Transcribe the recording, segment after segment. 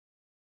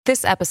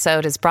This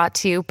episode is brought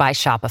to you by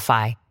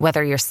Shopify.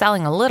 Whether you're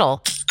selling a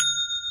little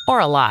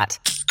or a lot,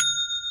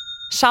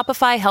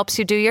 Shopify helps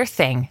you do your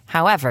thing,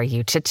 however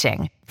you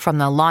cha-ching. From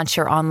the launch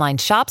your online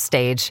shop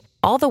stage,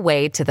 all the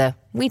way to the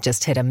we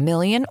just hit 1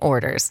 million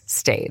orders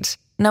stage.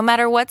 No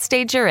matter what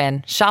stage you're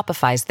in,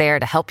 Shopify's there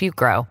to help you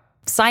grow.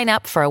 Sign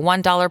up for a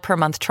 $1 per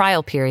month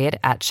trial period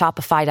at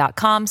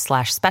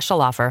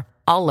shopify.com/special offer,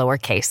 all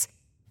lowercase.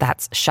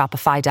 That's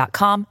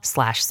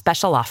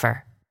shopify.com/special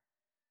offer.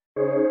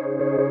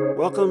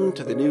 Welcome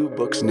to the New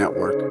Books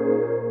Network.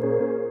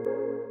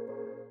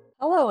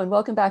 Hello, and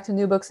welcome back to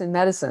New Books in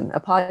Medicine, a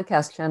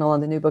podcast channel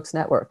on the New Books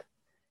Network.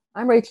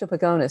 I'm Rachel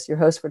Pagonis, your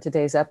host for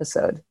today's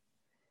episode.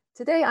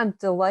 Today, I'm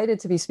delighted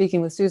to be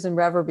speaking with Susan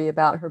Reverby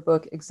about her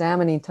book,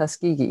 Examining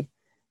Tuskegee,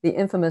 the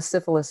infamous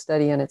syphilis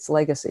study and its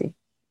legacy.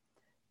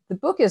 The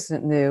book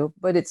isn't new,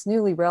 but it's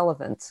newly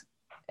relevant,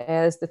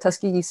 as the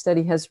Tuskegee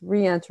study has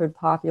re-entered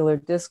popular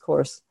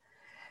discourse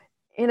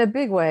in a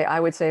big way, I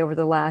would say, over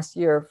the last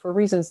year, for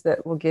reasons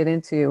that we'll get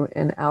into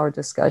in our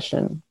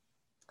discussion.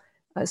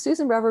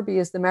 Susan Reverby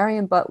is the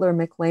Marion Butler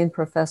McLean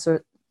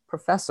Professor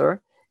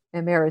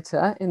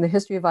Emerita in the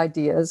History of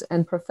Ideas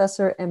and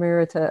Professor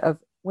Emerita of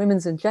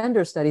Women's and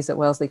Gender Studies at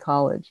Wellesley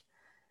College.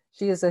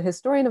 She is a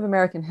historian of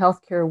American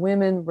healthcare,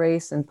 women,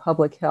 race, and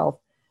public health,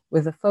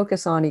 with a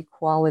focus on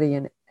equality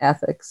and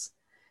ethics.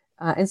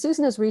 And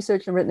Susan has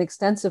researched and written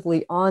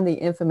extensively on the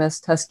infamous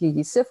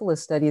Tuskegee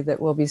syphilis study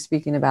that we'll be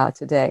speaking about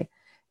today.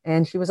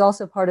 And she was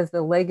also part of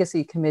the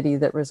legacy committee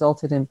that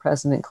resulted in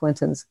President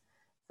Clinton's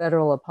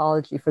federal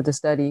apology for the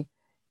study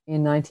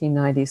in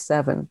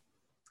 1997.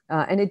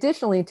 And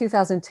additionally, in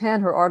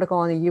 2010, her article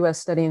on a U.S.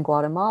 study in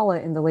Guatemala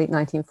in the late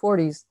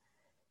 1940s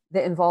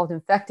that involved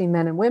infecting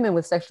men and women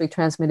with sexually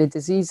transmitted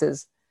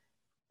diseases.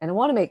 And I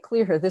want to make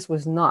clear here, this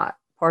was not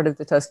part of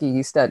the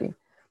Tuskegee study.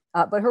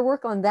 But her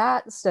work on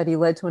that study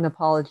led to an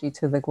apology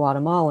to the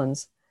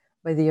Guatemalans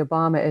by the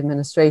Obama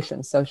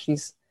administration. So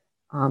she's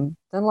done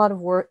a lot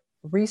of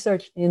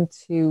research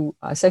into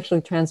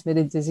sexually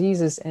transmitted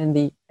diseases and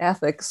the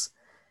ethics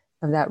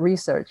of that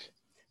research.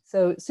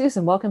 So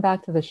Susan, welcome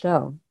back to the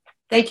show.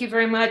 Thank you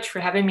very much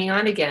for having me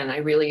on again. I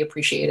really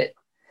appreciate it.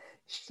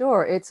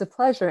 Sure, it's a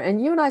pleasure.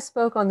 And you and I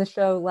spoke on the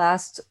show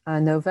last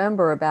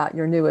November about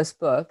your newest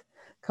book,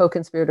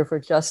 Co-Conspirator for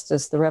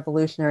Justice, The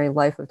Revolutionary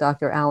Life of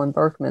Dr. Alan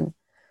Berkman.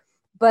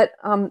 But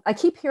I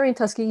keep hearing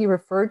Tuskegee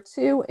referred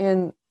to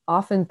in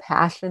often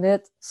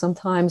passionate,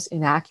 sometimes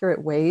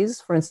inaccurate ways,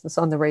 for instance,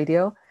 on the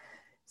radio.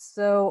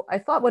 So I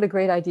thought what a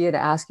great idea to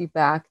ask you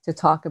back to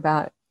talk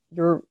about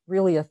your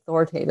really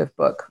authoritative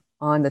book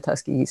on the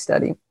Tuskegee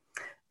study.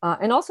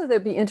 And also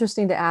that'd be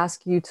interesting to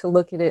ask you to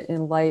look at it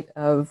in light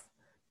of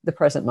the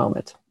present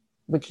moment,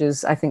 which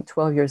is, I think,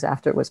 12 years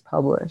after it was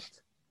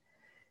published.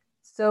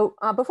 So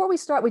before we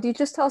start, would you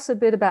just tell us a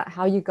bit about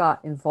how you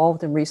got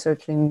involved in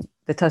researching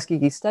the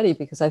Tuskegee study?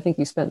 Because I think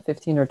you spent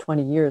 15 or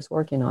 20 years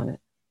working on it.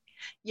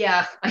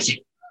 Yeah,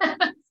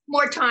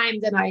 more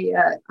time than I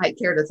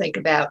care to think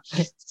about.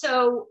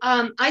 So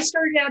I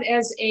started out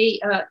as a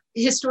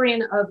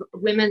historian of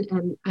women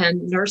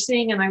and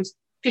nursing, and I was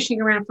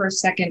fishing around for a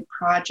second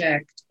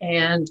project.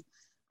 And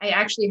I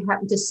actually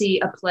happened to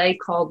see a play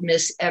called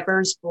Miss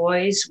Evers'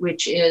 Boys,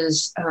 which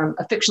is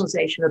a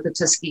fictionalization of the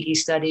Tuskegee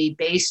study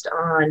based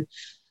on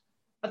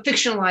a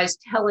fictionalized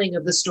telling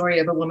of the story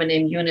of a woman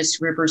named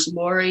Eunice Rivers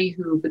Laurie,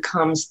 who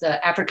becomes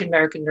the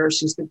African-American nurse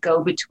who's the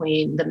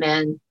go-between the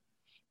men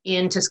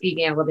in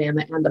Tuskegee,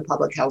 Alabama, and the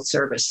Public Health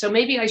Service. So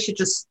maybe I should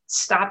just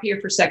stop here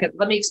for a second.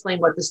 Let me explain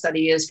what the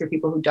study is for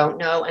people who don't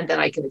know, and then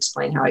I can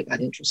explain how I got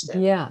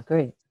interested. Yeah,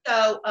 great.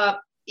 So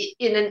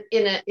in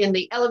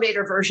the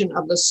elevator version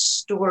of the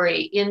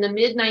story, in the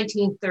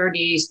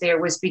mid-1930s, there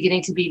was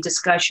beginning to be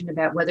discussion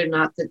about whether or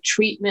not the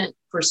treatment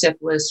for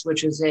syphilis,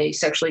 which is a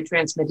sexually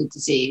transmitted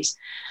disease,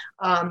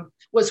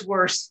 was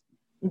worse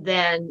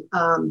than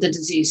the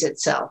disease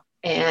itself.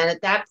 And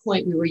at that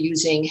point, we were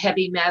using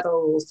heavy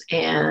metals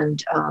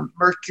and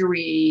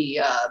mercury,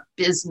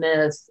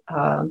 bismuth,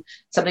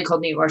 something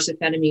called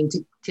neoarsophenamine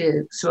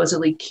to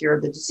supposedly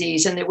cure the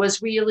disease. And there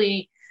was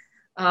really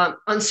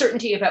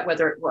uncertainty about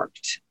whether it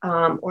worked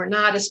or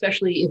not,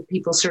 especially if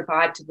people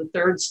survived to the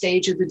third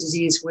stage of the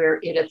disease where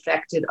it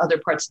affected other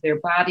parts of their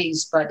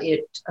bodies, but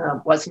it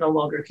was no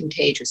longer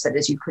contagious. That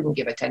is, you couldn't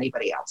give it to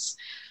anybody else.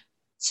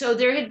 So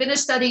there had been a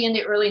study in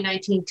the early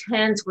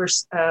 1910s where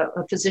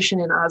a physician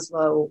in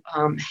Oslo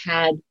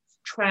had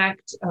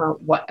tracked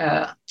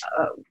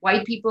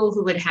white people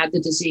who had had the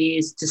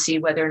disease to see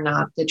whether or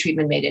not the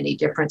treatment made any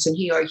difference. And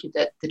he argued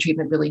that the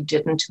treatment really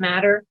didn't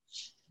matter.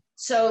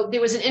 So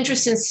there was an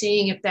interest in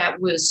seeing if that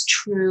was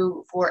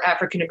true for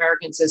African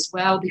Americans as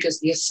well,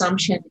 because the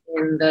assumption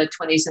in the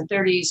 20s and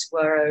 30s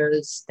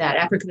was that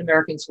African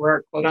Americans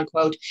were, quote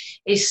unquote,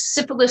 a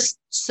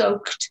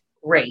syphilis-soaked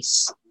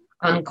race,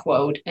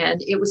 unquote.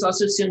 And it was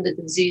also assumed that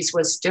the disease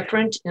was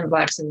different in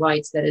Blacks and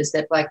whites. That is,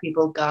 that Black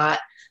people got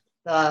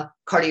the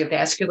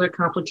cardiovascular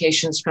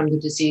complications from the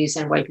disease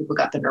and white people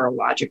got the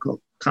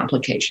neurological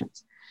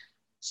complications.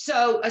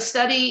 So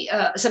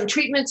some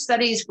treatment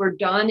studies were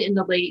done in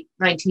the late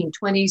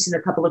 1920s in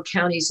a couple of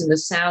counties in the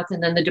South,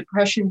 and then the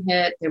Depression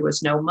hit. There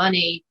was no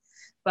money,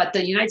 but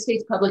the United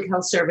States Public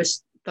Health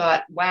Service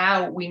thought,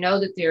 wow, we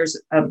know that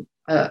there's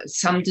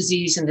some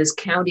disease in this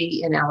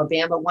county in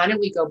Alabama. Why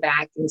don't we go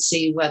back and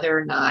see whether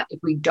or not if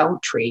we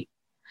don't treat,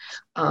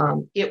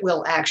 it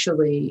will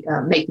actually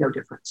make no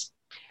difference.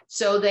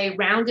 So they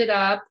rounded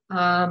up,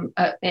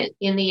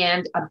 in the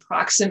end,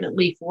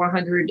 approximately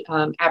 400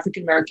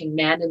 African-American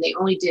men, and they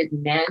only did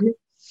men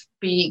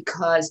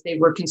because they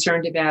were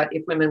concerned about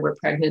if women were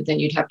pregnant, then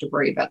you'd have to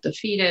worry about the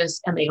fetus.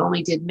 And they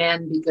only did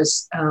men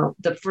because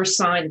the first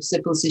sign of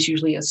syphilis is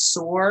usually a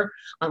sore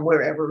on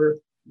whatever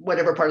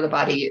part of the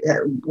body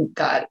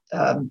got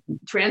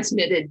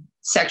transmitted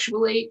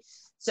sexually.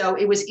 So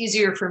it was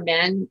easier for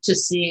men to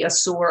see a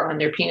sore on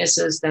their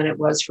penises than it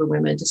was for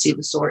women to see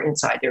the sore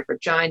inside their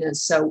vaginas.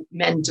 So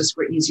men just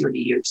were easier to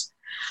use.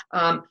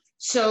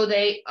 So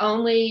they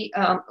only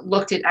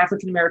looked at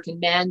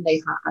African-American men.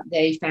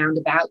 They found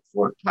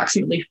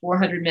approximately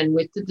 400 men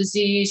with the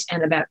disease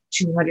and about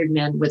 200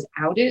 men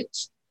without it.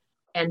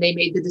 And they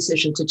made the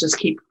decision to just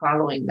keep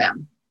following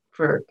them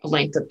for a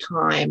length of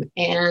time.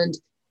 And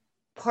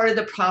part of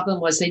the problem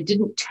was they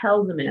didn't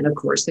tell the men, of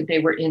course, that they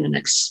were in an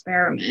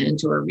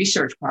experiment or a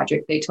research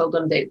project. They told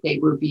them that they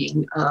were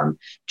being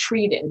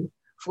treated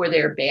for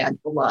their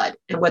bad blood.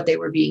 And what they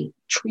were being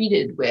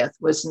treated with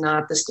was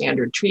not the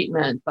standard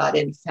treatment, but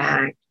in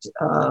fact,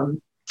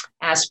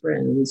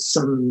 aspirin,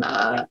 some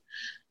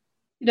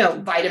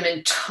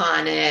vitamin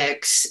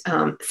tonics,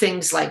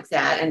 things like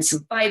that, and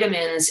some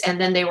vitamins.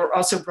 And then they were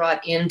also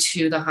brought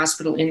into the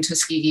hospital in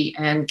Tuskegee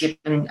and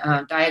given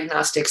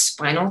diagnostic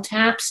spinal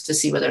taps to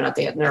see whether or not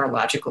they had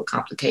neurological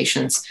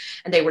complications.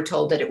 And they were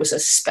told that it was a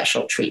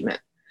special treatment.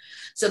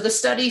 So the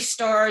study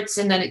starts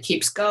and then it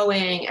keeps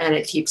going and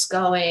it keeps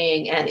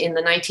going. And in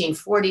the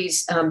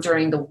 1940s,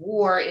 during the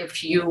war,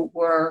 if you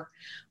were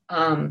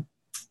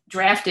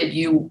drafted,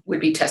 you would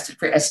be tested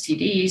for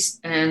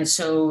STDs. And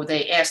so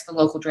they asked the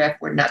local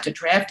draft board not to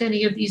draft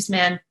any of these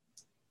men.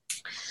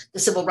 The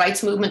civil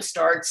rights movement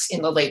starts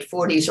in the late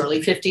 40s, early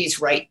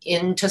 50s, right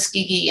in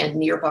Tuskegee and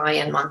nearby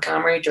in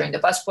Montgomery during the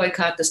bus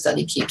boycott. The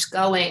study keeps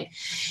going.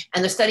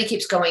 And the study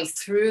keeps going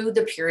through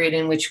the period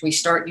in which we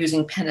start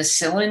using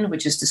penicillin,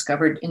 which is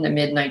discovered in the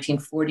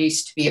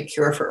mid-1940s to be a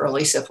cure for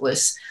early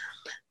syphilis.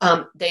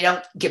 They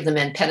don't give the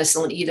men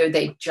penicillin either.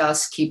 They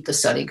just keep the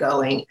study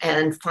going.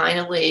 And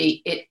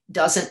finally, it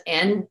doesn't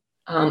end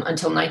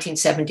until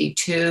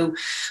 1972,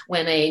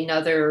 when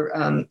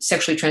another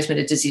sexually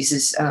transmitted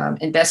diseases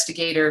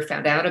investigator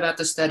found out about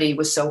the study,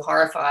 was so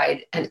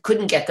horrified and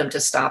couldn't get them to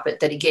stop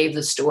it that he gave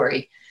the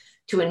story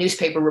to a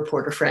newspaper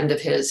reporter friend of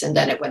his. And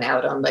then it went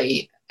out on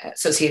the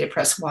Associated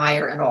Press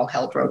wire and all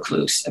hell broke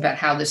loose about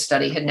how this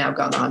study had now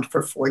gone on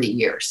for 40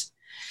 years.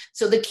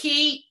 So the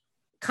key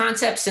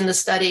concepts in the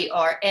study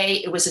are,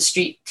 it was a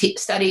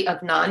study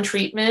of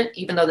non-treatment,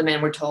 even though the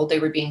men were told they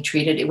were being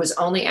treated. It was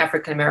only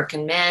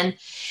African-American men.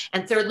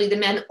 And thirdly, the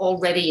men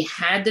already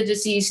had the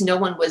disease. No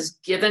one was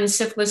given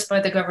syphilis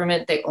by the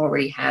government. They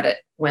already had it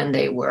when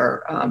they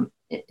were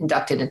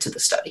inducted into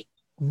the study.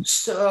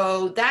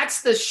 So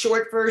that's the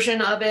short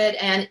version of it.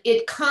 And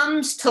it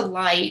comes to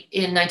light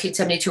in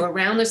 1972,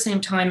 around the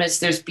same time as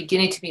there's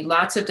beginning to be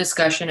lots of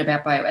discussion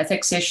about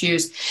bioethics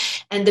issues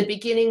and the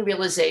beginning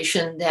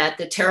realization that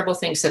the terrible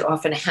things that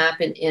often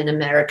happen in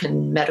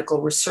American medical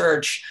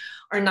research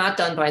are not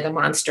done by the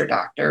monster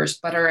doctors,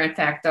 but are in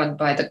fact done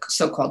by the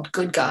so-called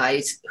good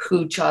guys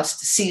who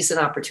just seize an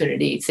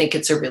opportunity, think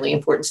it's a really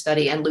important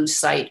study, and lose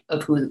sight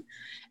of who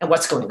and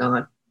what's going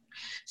on.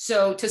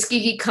 So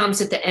Tuskegee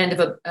comes at the end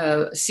of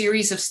a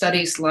series of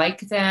studies like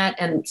that.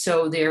 And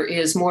so there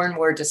is more and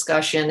more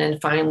discussion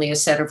and finally a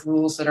set of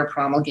rules that are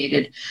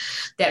promulgated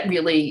that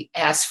really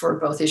ask for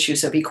both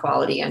issues of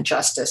equality and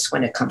justice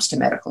when it comes to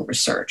medical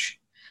research.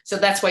 So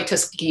that's why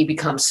Tuskegee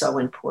becomes so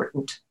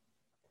important.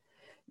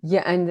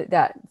 Yeah, and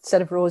that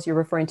set of rules you're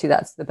referring to,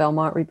 that's the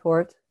Belmont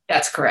Report?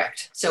 That's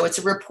correct. So it's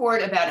a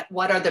report about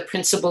what are the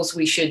principles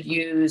we should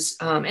use,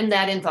 and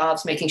that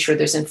involves making sure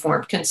there's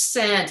informed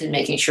consent and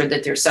making sure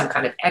that there's some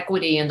kind of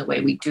equity in the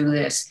way we do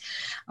this,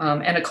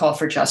 and a call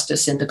for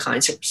justice in the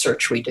kinds of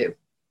research we do.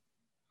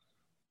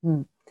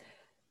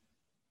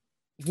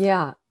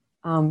 Yeah.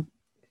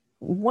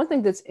 One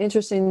thing that's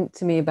interesting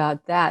to me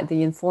about that,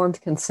 the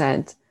informed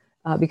consent,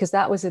 because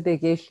that was a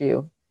big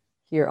issue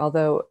here,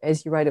 although,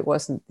 as you write, it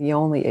wasn't the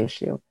only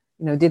issue.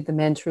 Did the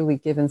men truly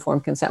give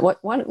informed consent?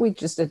 Why don't we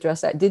just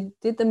address that? Did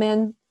the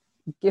men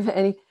give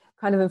any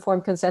kind of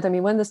informed consent? I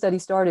mean, when the study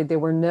started, there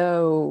were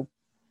no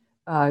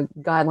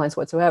guidelines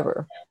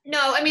whatsoever.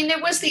 No, I mean,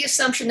 there was the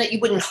assumption that you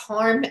wouldn't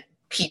harm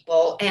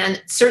people.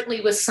 And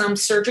certainly with some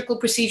surgical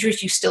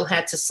procedures, you still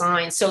had to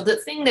sign. So the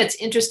thing that's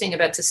interesting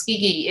about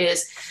Tuskegee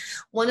is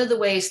one of the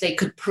ways they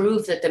could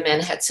prove that the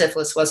men had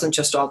syphilis wasn't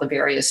just all the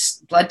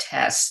various blood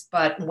tests,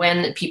 but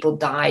when people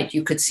died,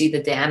 you could see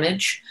the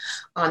damage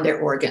on their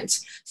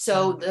organs.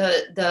 So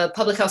the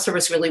Public Health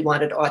Service really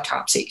wanted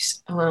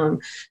autopsies.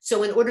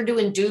 So in order to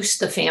induce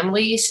the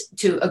families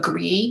to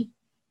agree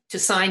to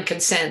sign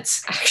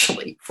consents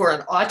actually for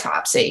an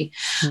autopsy,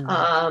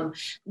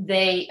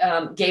 they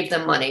gave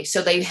them money.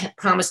 So they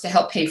promised to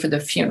help pay for the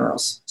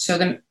funerals.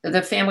 So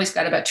the families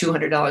got about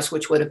 $200,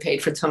 which would have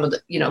paid for some of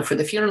the, for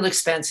the funeral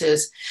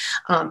expenses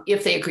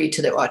if they agreed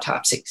to the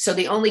autopsy. So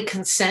the only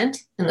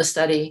consent in the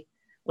study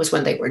was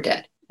when they were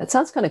dead. That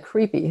sounds kind of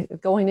creepy,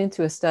 going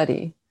into a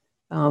study.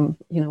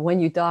 When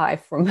you die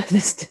from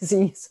this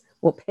disease,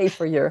 we'll pay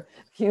for your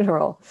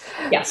funeral.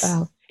 Yes.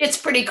 It's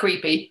pretty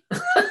creepy.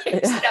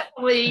 It's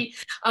definitely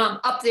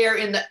up there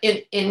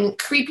in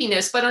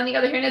creepiness. But on the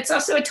other hand, it's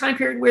also a time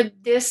period where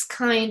this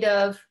kind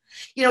of,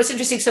 it's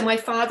interesting. So my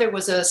father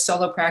was a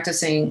solo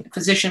practicing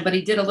physician, but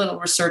he did a little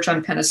research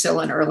on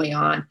penicillin early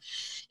on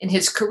in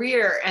his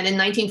career. And in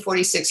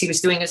 1946, he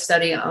was doing a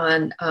study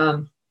on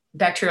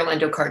bacterial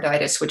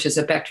endocarditis, which is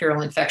a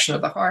bacterial infection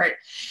of the heart,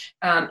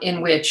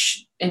 in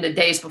which in the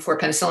days before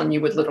penicillin, you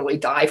would literally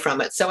die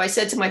from it. So I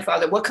said to my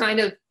father, what kind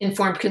of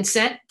informed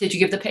consent did you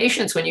give the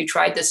patients when you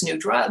tried this new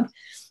drug?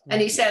 And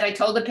he said, I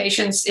told the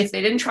patients if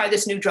they didn't try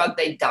this new drug,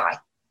 they'd die.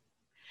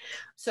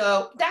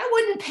 So that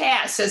wouldn't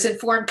pass as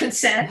informed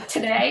consent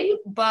today.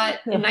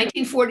 But in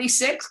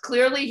 1946,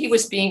 clearly he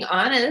was being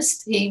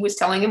honest. He was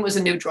telling him it was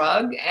a new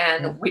drug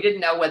and we didn't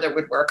know whether it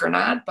would work or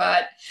not.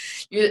 But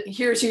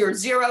here's your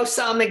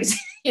zero-sum,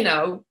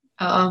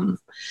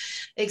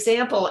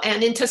 example.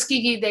 And in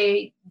Tuskegee,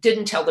 they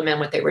didn't tell the men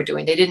what they were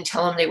doing. They didn't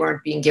tell them they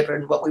weren't being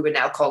given what we would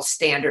now call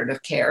standard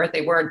of care.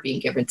 They weren't being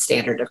given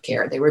standard of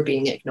care. They were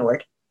being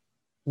ignored.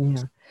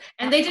 Yeah.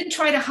 And they didn't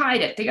try to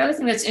hide it. The other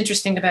thing that's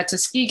interesting about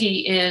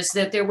Tuskegee is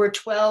that there were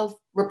 12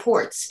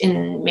 reports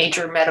in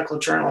major medical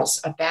journals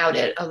about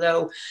it,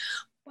 although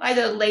by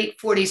the late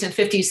 40s and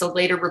 50s, the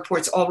later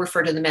reports all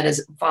refer to the men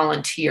as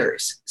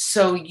volunteers.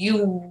 So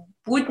you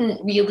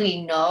wouldn't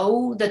really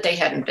know that they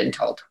hadn't been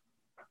told.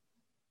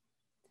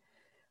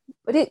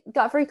 But it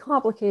got very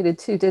complicated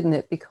too, didn't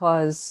it?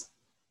 Because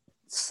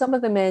some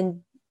of the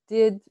men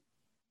did,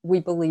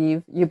 you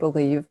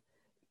believe,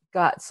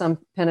 got some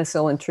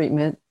penicillin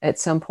treatment at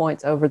some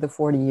points over the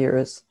 40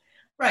 years.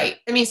 Right.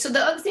 I mean, so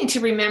the other thing to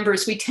remember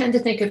is we tend to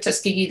think of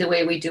Tuskegee the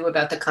way we do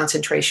about the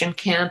concentration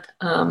camp,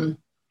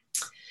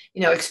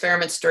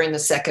 experiments during the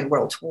Second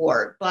World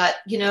War. But,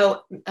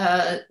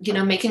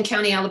 Macon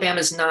County, Alabama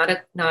is not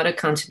a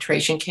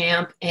concentration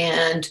camp.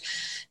 And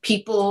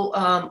people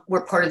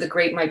were part of the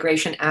Great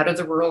Migration out of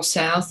the rural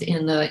South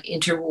in the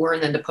interwar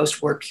and then the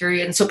post-war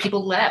period. And so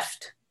people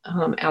left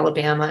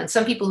Alabama, and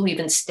some people who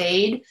even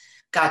stayed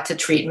got to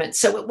treatment.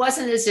 So it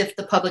wasn't as if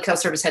the public health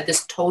service had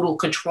this total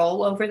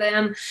control over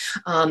them,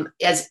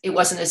 as it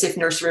wasn't as if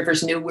Nurse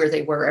Rivers knew where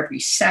they were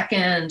every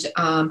second.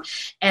 And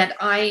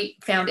I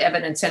found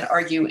evidence and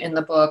argue in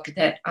the book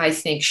that I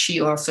think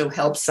she also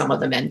helped some of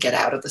the men get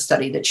out of the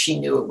study, that she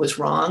knew it was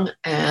wrong.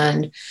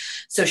 And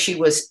so she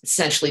was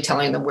essentially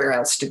telling them where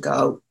else to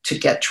go to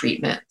get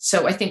treatment.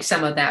 So I think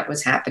some of that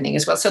was happening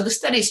as well. So the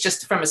studies,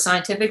 just from a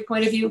scientific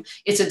point of view,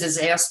 it's a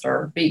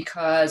disaster,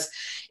 because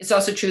it's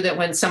also true that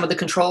when some of the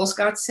controls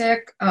got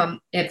sick,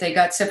 if they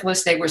got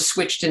syphilis, they were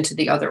switched into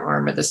the other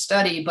arm of the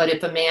study. But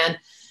if a man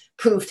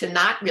proved to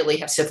not really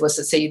have syphilis,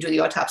 let's say you do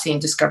the autopsy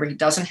and discover he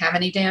doesn't have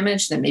any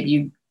damage, then maybe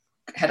you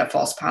had a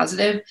false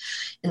positive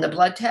in the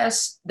blood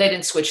test, they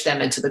didn't switch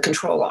them into the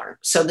control arm.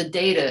 So the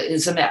data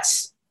is a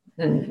mess,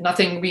 and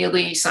nothing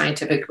really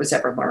scientific was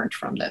ever learned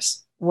from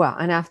this. Wow.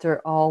 And after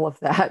all of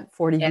that,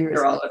 40 years.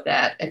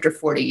 After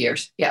 40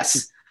 years,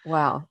 yes.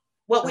 Wow.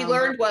 What we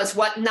learned was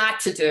what not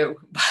to do,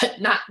 but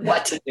not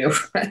what to do.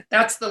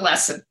 That's the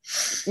lesson.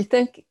 You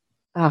think,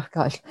 oh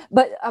gosh.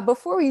 But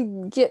before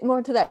we get more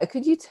into that,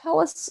 could you tell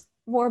us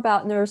more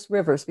about Nurse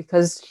Rivers?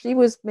 Because she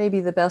was maybe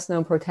the best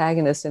known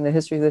protagonist in the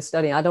history of this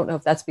study. I don't know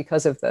if that's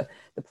because of the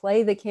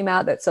play that came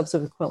out that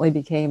subsequently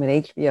became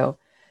an HBO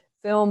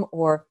film,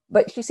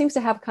 but she seems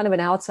to have kind of an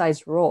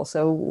outsized role.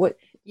 So what?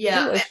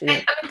 Yeah,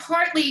 and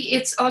partly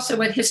it's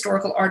also a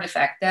historical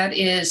artifact. That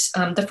is,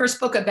 the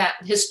first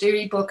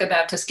history book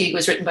about Tuskegee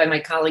was written by my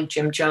colleague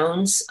Jim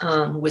Jones,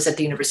 who was at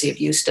the University of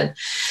Houston.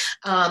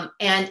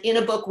 And in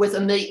a book with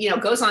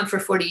goes on for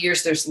 40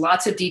 years, there's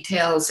lots of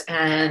details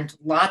and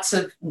lots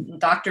of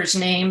doctors'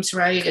 names,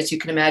 right? As you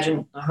can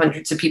imagine,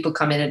 hundreds of people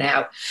come in and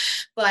out.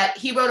 But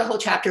he wrote a whole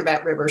chapter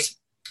about Rivers,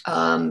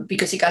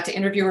 because he got to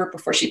interview her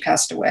before she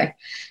passed away.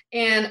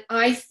 And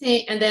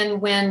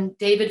then when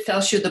David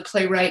Felshu, the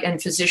playwright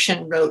and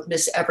physician, wrote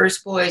Miss Evers'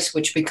 Boys,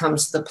 which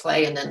becomes the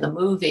play and then the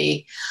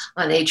movie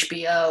on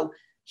HBO,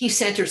 he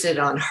centers it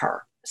on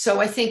her.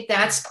 So I think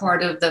that's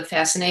part of the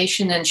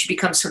fascination, and she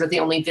becomes sort of the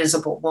only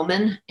visible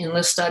woman in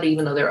the study,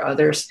 even though there are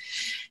others.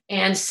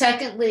 And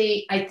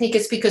secondly, I think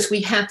it's because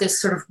we have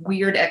this sort of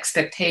weird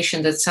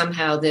expectation that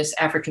somehow this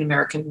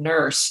African-American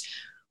nurse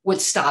would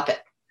stop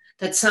it,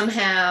 that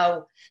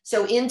somehow.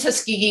 So in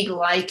Tuskegee,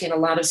 like in a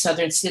lot of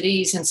southern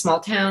cities and small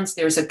towns,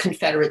 there's a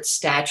Confederate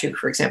statue,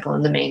 for example,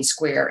 in the main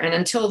square. And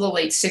until the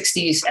late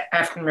 60s,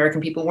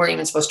 African-American people weren't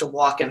even supposed to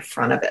walk in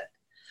front of it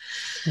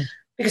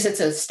because it's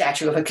a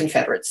statue of a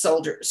Confederate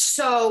soldier.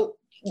 So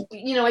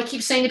I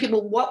keep saying to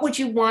people, what would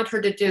you want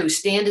her to do?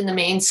 Stand in the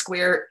main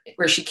square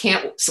where she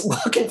can't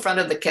walk in front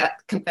of the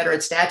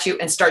Confederate statue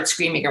and start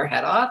screaming her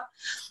head off?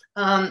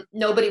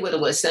 Nobody would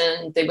have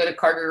listened. They would have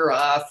carted her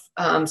off.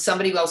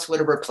 Somebody else would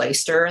have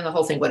replaced her, and the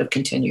whole thing would have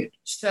continued.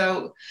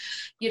 So,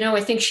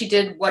 I think she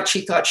did what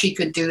she thought she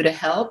could do to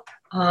help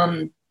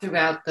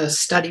throughout the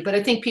study. But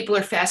I think people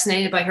are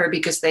fascinated by her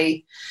because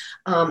they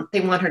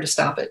want her to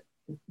stop it.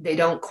 They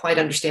don't quite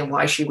understand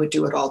why she would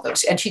do it all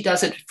those. And she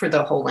does it for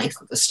the whole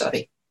length of the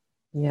study.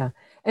 Yeah.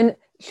 And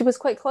she was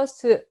quite close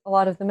to a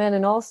lot of the men.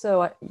 And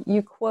also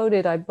you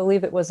quoted, I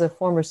believe it was a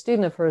former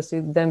student of hers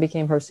who then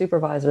became her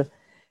supervisor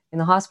in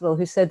the hospital,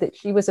 who said that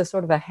she was a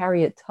sort of a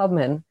Harriet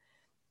Tubman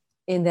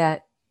in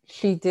that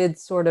she did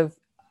sort of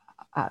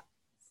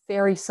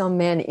ferry some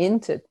men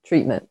into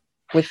treatment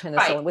with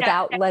penicillin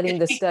without letting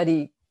the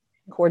study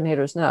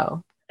coordinators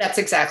know. That's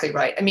exactly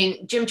right. I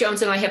mean, Jim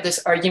Jones and I have this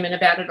argument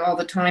about it all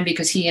the time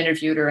because he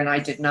interviewed her and I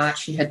did not.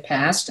 She had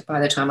passed by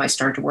the time I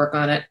started to work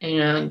on it.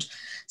 And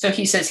so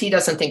he says he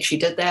doesn't think she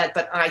did that,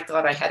 but I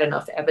thought I had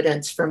enough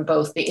evidence from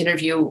both the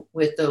interview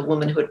with the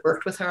woman who had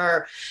worked with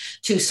her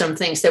to some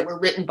things that were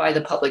written by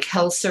the Public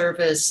Health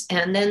Service.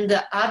 And then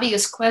the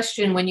obvious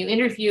question when you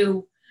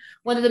interview,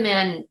 one of the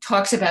men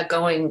talks about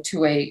going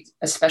to a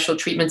special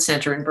treatment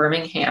center in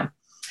Birmingham.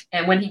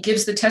 And when he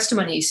gives the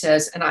testimony, he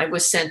says, and I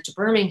was sent to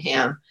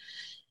Birmingham.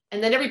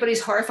 And then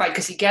everybody's horrified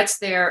because he gets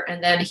there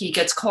and then he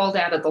gets called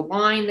out of the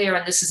line there.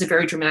 And this is a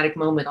very dramatic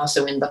moment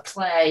also in the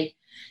play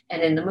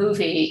and in the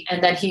movie.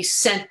 And then he's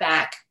sent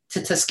back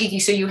to Tuskegee.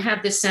 So you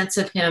have this sense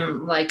of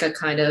him like a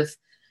kind of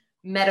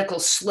medical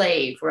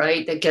slave,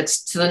 right? That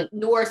gets to the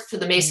north of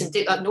the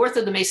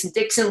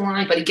Mason-Dixon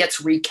line, but he gets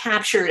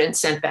recaptured and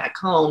sent back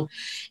home,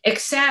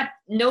 except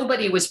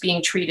nobody was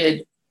being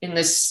treated in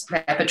this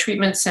rapid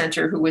treatment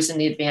center who was in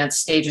the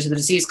advanced stages of the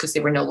disease because they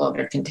were no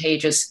longer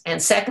contagious.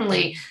 And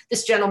secondly,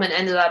 this gentleman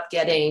ended up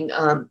getting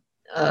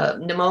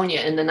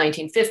pneumonia in the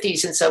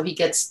 1950s. And so he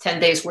gets 10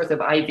 days worth of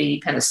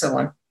IV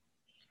penicillin.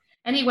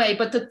 Anyway,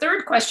 but the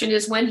third question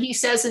is when he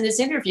says in his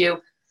interview,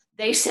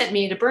 they sent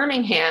me to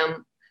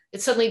Birmingham,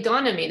 it suddenly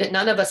dawned on me that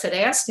none of us had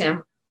asked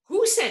him,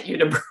 who sent you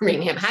to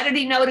Birmingham? How did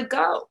he know to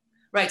go?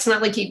 Right. It's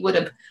not like he would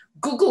have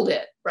Googled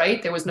it,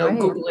 right? There was no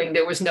Googling,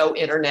 there was no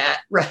internet,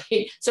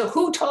 right? So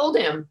who told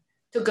him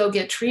to go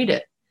get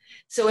treated?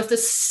 So if the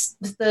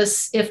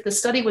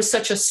study was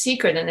such a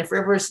secret and if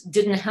Rivers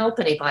didn't help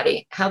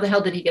anybody, how the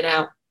hell did he get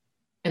out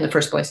in the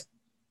first place?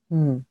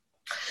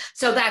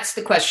 So that's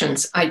the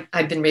questions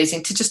I've been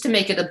raising to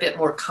make it a bit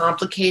more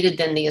complicated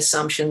than the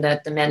assumption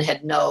that the men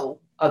had no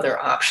other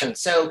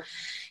options. So,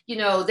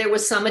 there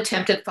was some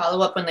attempt at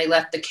follow-up when they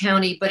left the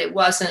county, but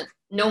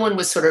no one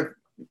was sort of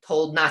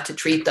told not to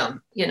treat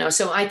them,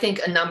 So I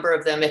think a number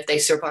of them, if they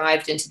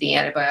survived into the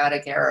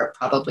antibiotic era,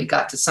 probably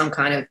got to some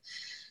kind of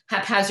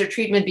haphazard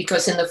treatment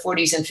because in the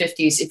 40s and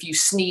 50s, if you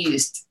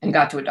sneezed and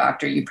got to a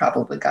doctor, you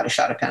probably got a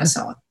shot of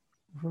penicillin.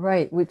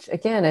 Right. Which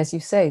again, as you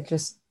say,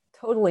 just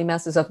totally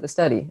messes up the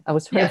study. I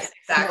was trying to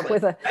come up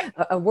with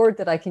a word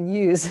that I can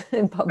use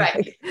in public.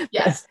 Right.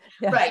 Yes.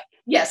 Yes. Right.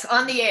 Yes.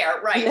 On the air.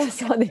 Right.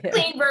 Yes, on the air.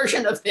 Clean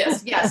version of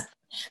this. Yes.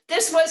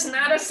 This was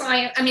not a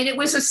science. I mean, it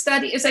was a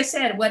study. As I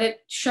said, what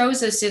it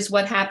shows us is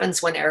what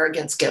happens when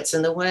arrogance gets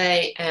in the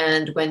way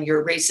and when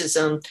your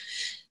racism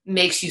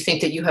makes you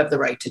think that you have the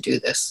right to do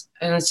this.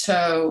 And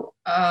so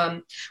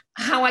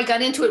how I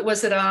got into it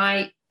was that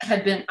I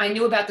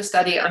knew about the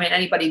study. I mean,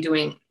 anybody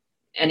doing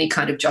any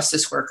kind of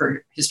justice work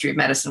or history of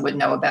medicine would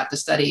know about the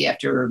study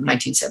after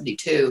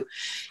 1972.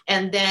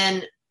 And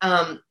then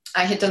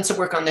I had done some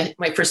work on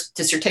my first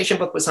dissertation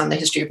book was on the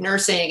history of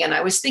nursing. And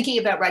I was thinking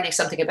about writing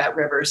something about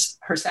Rivers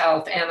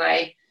herself. And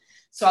I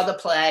saw the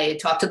play,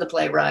 talked to the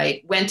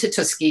playwright, went to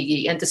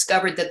Tuskegee and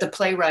discovered that the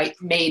playwright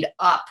made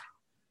up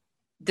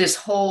this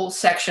whole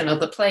section of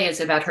the play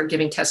is about her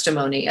giving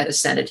testimony at a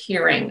Senate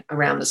hearing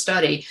around the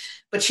study,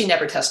 but she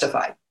never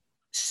testified.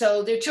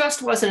 So there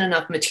just wasn't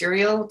enough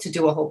material to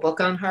do a whole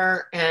book on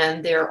her.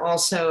 And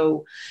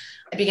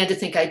I began to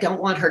think, I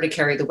don't want her to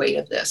carry the weight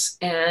of this.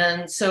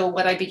 And so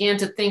what I began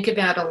to think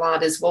about a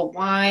lot is, well,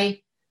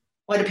 why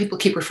do people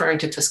keep referring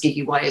to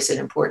Tuskegee? Why is it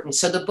important?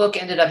 So the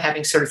book ended up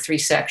having sort of three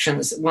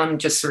sections, one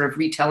just sort of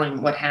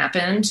retelling what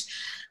happened,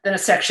 then a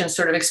section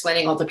sort of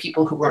explaining all the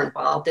people who were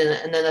involved in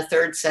it, and then a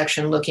third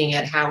section looking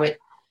at how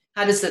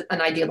does an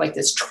idea like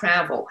this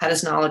travel? How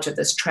does knowledge of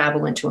this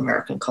travel into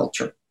American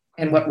culture?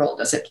 And what role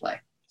does it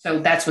play? So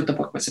that's what the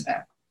book was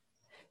about.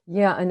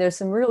 Yeah, and there's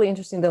some really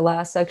interesting, the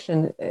last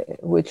section,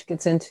 which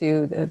gets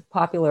into the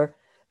popular,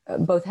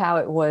 both how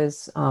it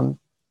was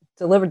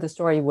delivered, the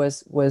story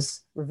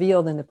was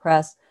revealed in the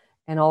press,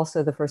 and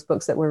also the first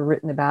books that were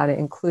written about it,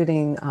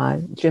 including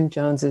Jim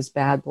Jones's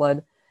Bad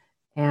Blood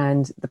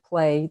and the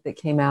play that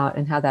came out,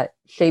 and how that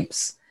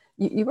shapes,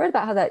 you read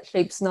about how that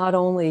shapes not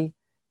only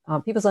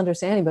people's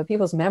understanding, but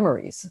people's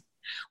memories.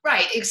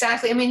 Right,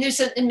 exactly. I mean,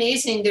 there's a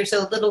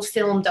little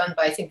film done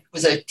by, I think it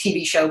was a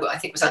TV show, I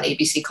think it was on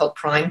ABC called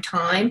Prime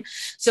Time.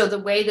 So the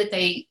way that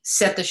they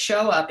set the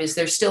show up is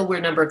there still were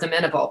a number of the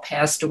men have all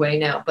passed away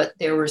now, but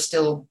there were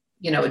still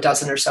a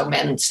dozen or so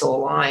men still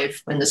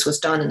alive when this was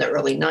done in the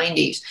early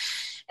 90s.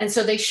 And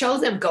so they show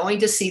them going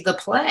to see the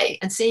play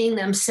and seeing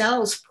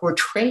themselves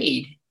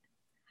portrayed,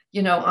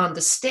 on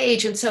the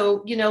stage. And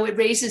so, it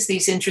raises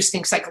these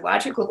interesting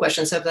psychological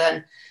questions of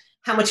then,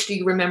 how much do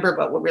you remember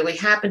about what really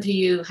happened to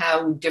you?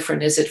 How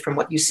different is it from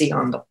what you see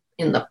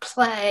in the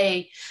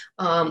play?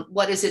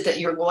 What is it that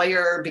your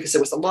lawyer, because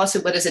there was a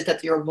lawsuit, what is it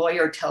that your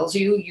lawyer tells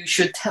you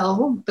should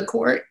tell the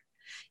court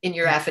in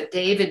your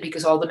affidavit,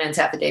 because all the men's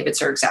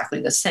affidavits are exactly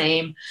the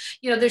same?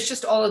 There's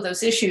just all of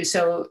those issues.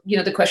 So,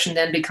 the question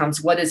then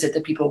becomes, what is it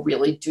that people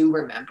really do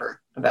remember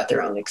about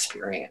their own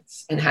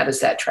experience, and how does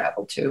that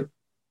travel too?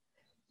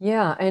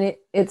 Yeah, and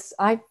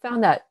I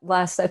found that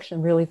last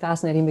section really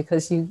fascinating,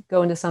 because you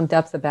go into some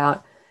depth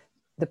about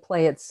the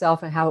play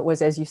itself and how it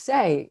was, as you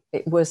say,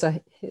 it was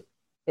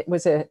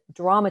a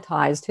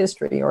dramatized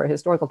history, or a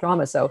historical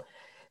drama. So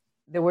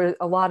there were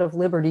a lot of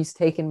liberties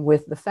taken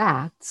with the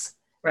facts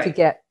to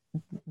get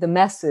the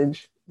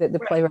message that the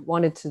playwright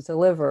wanted to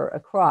deliver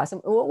across.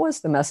 And what was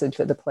the message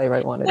that the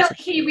playwright wanted to?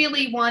 He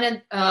really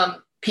wanted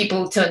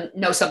people to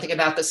know something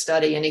about the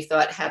study, and he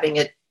thought having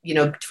it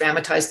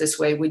dramatized this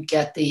way would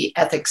get the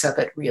ethics of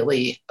it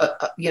really,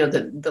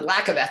 the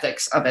lack of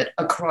ethics of it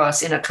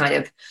across in a kind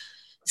of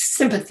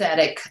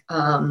sympathetic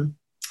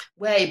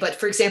way. But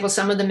for example,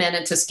 some of the men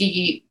in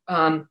Tuskegee,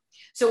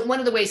 so one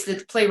of the ways that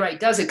the playwright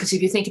does it, because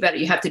if you think about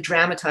it, you have to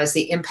dramatize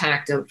the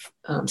impact of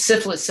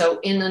syphilis. So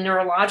in the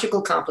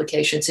neurological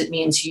complications, it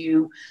means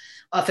you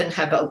often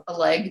have a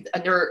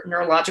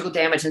neurological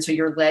damage, and so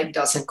your leg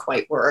doesn't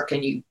quite work,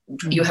 and you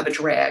have a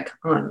drag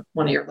on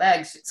one of your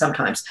legs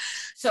sometimes.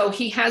 So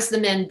he has the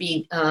men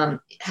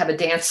have a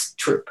dance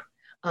troupe,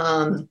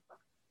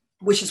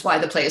 which is why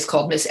the play is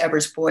called Miss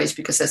Evers' Boys,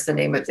 because that's the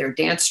name of their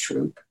dance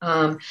troupe.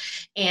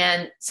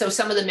 And so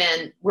some of the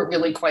men were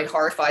really quite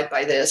horrified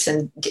by this,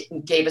 and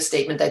gave a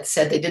statement that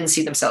said they didn't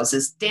see themselves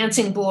as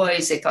dancing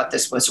boys. They thought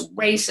this was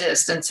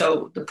racist. And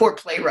so the poor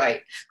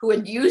playwright, who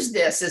had used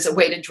this as a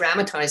way to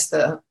dramatize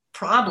the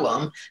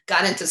problem,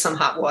 got into some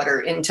hot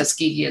water in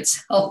Tuskegee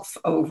itself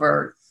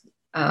over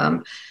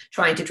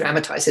trying to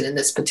dramatize it in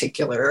this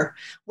particular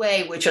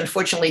way, which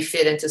unfortunately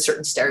fit into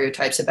certain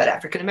stereotypes about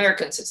African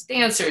Americans as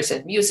dancers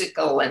and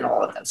musical and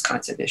all of those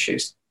kinds of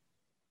issues.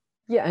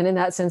 Yeah, and in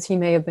that sense, he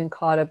may have been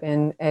caught up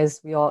in, as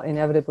we all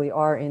inevitably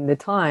are in the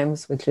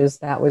times, which is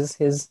that was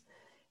his,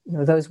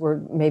 those were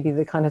maybe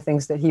the kind of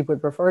things that he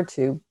would refer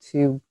to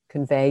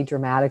convey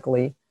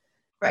dramatically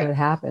what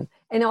happened.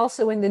 And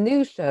also in the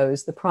news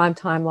shows, the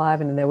Primetime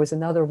Live, and there was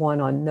another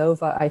one on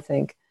Nova, I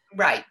think.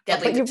 Right,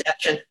 Deadly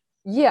Deception.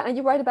 Yeah, and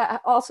you write about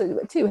also,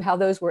 too, how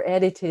those were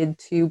edited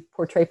to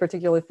portray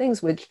particular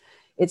things, which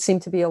it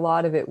seemed to be a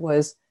lot of it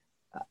was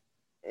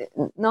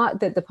not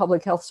that the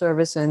Public Health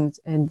Service and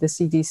the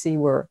CDC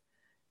were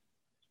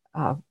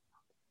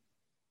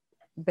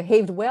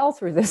behaved well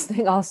through this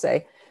thing, I'll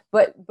say,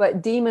 but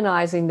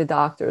demonizing the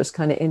doctors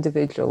kind of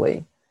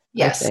individually,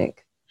 yes. I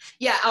think.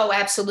 Yeah, oh,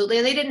 absolutely.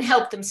 And they didn't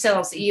help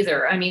themselves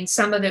either. I mean,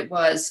 some of it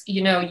was,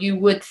 you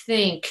would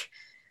think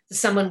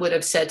someone would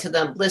have said to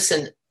them,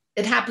 listen,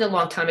 it happened a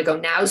long time ago.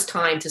 Now's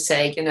time to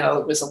say,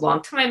 it was a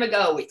long time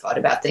ago. We thought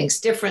about things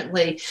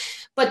differently.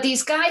 But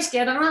these guys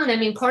get on. I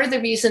mean, part of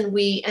the reason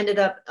we ended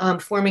up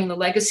forming the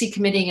Legacy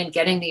Committee and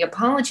getting the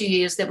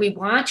apology is that we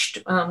watched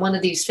one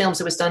of these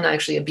films. It was done,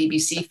 actually, a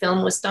BBC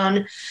film was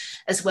done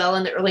as well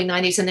in the early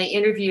 90s. And they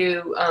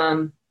interview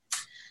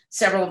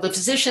several of the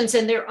physicians,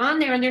 and they're on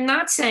there, and they're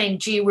not saying,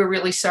 gee, we're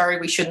really sorry,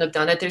 we shouldn't have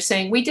done it. They're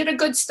saying, we did a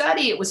good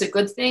study. It was a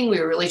good thing. We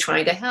were really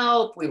trying to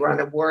help. We were on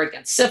a war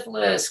against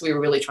syphilis. We were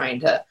really trying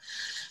to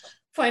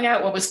find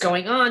out what was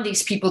going on.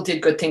 These people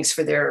did good things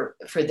for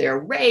their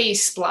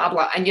race, blah,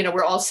 blah. And,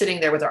 we're all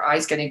sitting there with our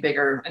eyes getting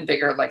bigger and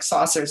bigger, like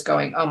saucers,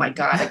 going, oh my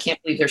God, I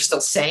can't believe they're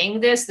still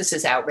saying this. This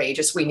is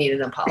outrageous. We need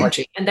an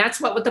apology. And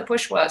that's what the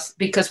push was,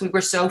 because we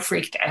were so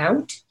freaked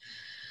out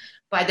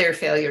by their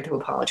failure to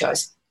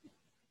apologize.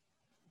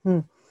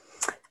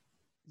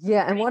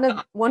 Yeah, and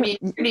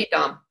pretty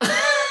dumb.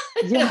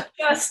 Yeah,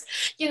 just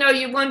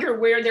you wonder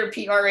where their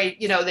PR,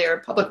 their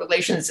public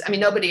relations. I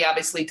mean, nobody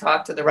obviously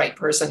talked to the right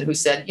person who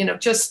said,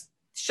 just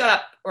shut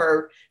up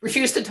or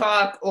refuse to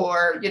talk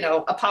or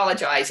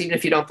apologize, even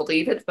if you don't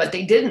believe it. But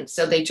they didn't,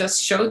 so they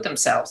just showed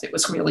themselves. It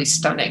was really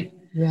stunning.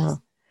 Yeah,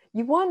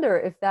 you wonder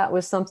if that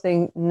was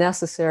something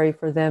necessary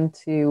for them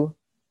to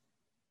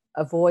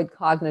avoid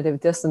cognitive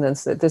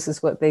dissonance. That this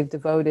is what they've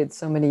devoted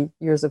so many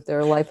years of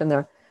their life and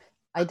their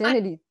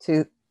identity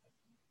to.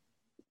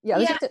 I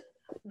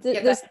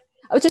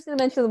was just going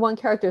to mention the one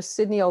character,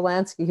 Sidney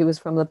Olansky, who was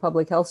from the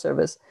Public Health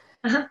Service,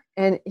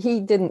 and he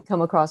didn't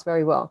come across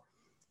very well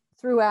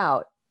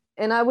throughout.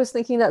 And I was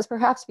thinking that's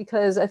perhaps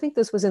because I think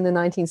this was in the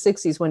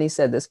 1960s when he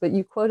said this, but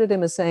you quoted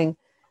him as saying,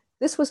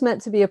 this was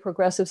meant to be a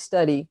progressive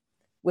study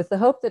with the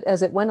hope that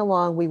as it went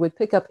along, we would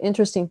pick up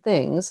interesting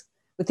things,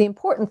 with the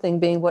important thing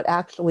being what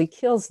actually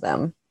kills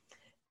them.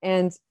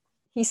 And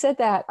he said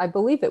that, I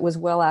believe it was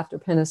well after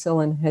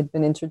penicillin had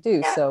been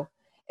introduced. Yeah. So,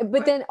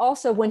 but then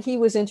also when he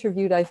was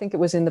interviewed, I think it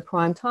was in the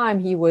prime time,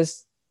 he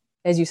was,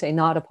 as you say,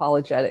 not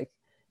apologetic.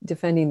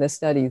 defending the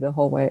study the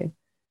whole way.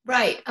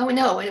 Right. Oh,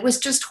 no. It was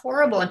just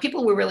horrible. And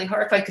people were really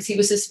horrified because he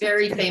was this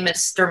very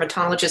famous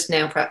dermatologist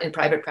now in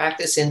private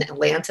practice in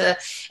Atlanta.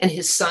 And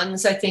his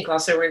sons, I think,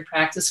 also were in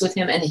practice with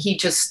him. And he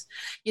just,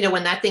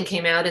 when that thing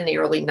came out in the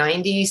early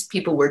 90s,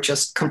 people were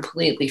just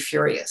completely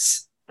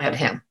furious at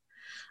him.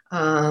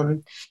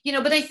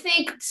 But I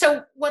think,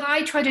 so what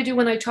I try to do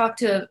when I talk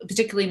to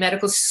particularly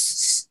medical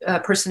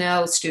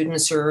personnel,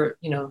 students, or,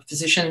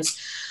 physicians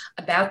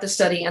about the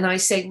study, and I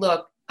say,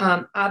 look,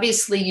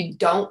 obviously you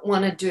don't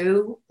want to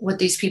do what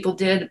these people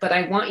did, but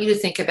I want you to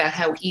think about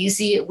how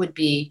easy it would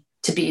be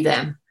to be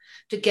them,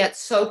 to get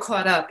so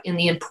caught up in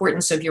the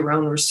importance of your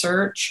own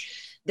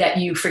research that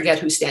you forget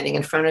who's standing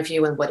in front of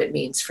you and what it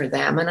means for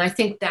them. And I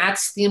think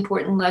that's the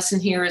important lesson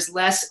here, is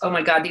less, oh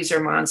my God, these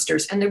are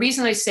monsters. And the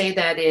reason I say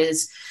that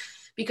is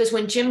because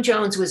when Jim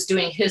Jones was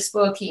doing his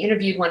book, he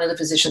interviewed one of the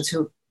physicians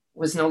who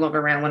was no longer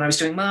around when I was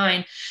doing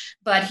mine.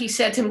 But he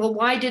said to him, well,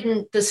 why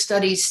didn't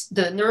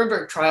the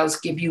Nuremberg trials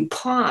give you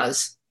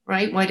pause,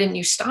 right? Why didn't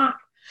you stop?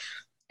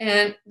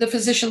 And the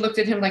physician looked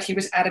at him like he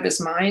was out of his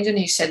mind. And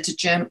he said to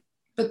Jim,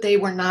 but they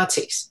were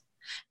Nazis.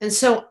 And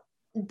so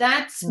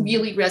that's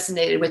really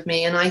resonated with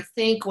me. And I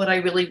think what I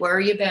really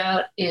worry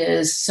about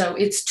is, so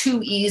it's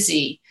too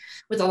easy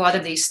with a lot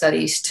of these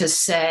studies to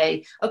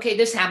say, okay,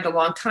 this happened a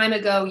long time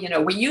ago.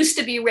 We used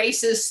to be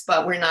racist,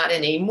 but we're not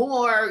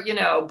anymore,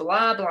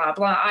 blah, blah,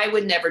 blah. I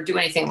would never do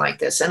anything like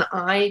this. And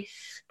I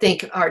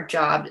think our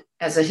job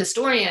as a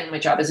historian, my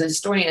job as a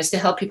historian, is to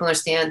help people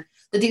understand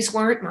that these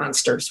weren't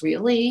monsters,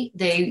 really.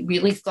 They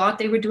really thought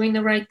they were doing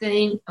the right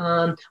thing.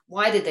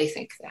 Why did they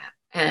think that?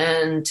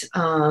 And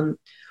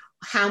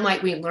how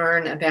might we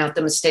learn about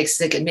the mistakes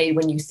that get made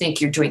when you think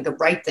you're doing the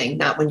right thing,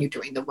 not when you're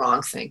doing the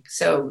wrong thing?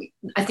 So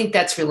I think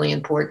that's really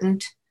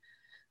important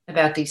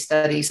about these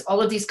studies.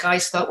 All of these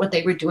guys thought what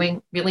they were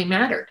doing really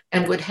mattered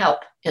and would help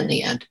in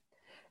the end.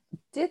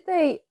 Did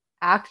they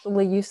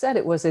actually, you said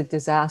it was a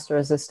disaster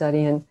as a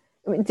study, and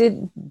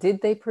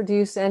did they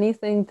produce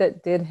anything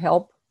that did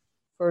help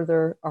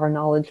further our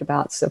knowledge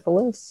about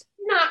syphilis?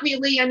 Not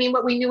really. I mean,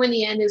 what we knew in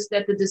the end is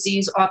that the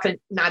disease often,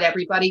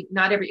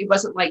 it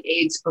wasn't like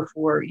AIDS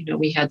before,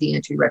 we had the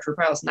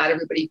antiretrovirals. Not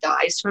everybody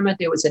dies from it.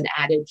 There was an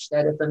adage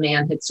that if a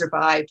man had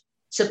survived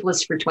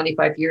syphilis for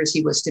 25 years,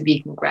 he was to be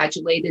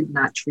congratulated,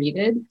 not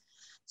treated.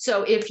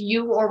 So if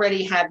you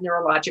already have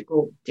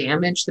neurological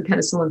damage, the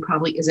penicillin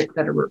probably isn't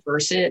going to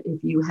reverse it. If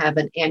you have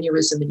an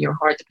aneurysm in your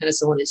heart, the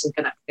penicillin isn't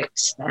going to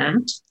fix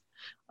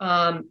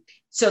that.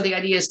 So the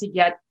idea is to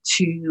get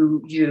to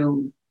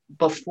you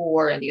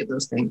before any of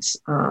those things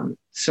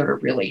sort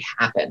of really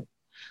happen.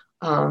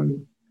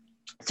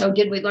 So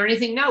did we learn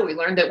anything? No, we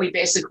learned that we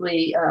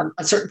basically,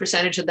 a certain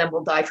percentage of them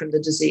will die from the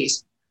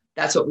disease.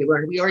 That's what we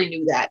learned. We already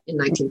knew that in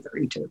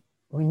 1932.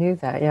 We knew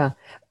that, yeah.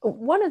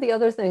 One of the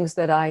other things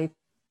that I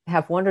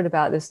have wondered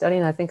about this study,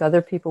 and I think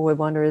other people would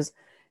wonder, is,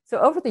 so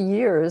over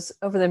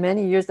the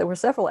many years, there were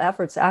several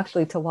efforts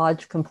actually to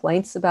lodge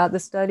complaints about the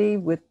study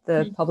with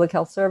the Public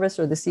Health Service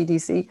or the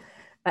CDC.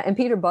 And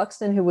Peter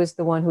Buxton, who was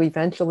the one who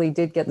eventually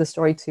did get the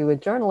story to a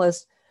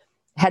journalist,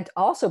 had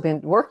also been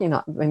working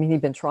on,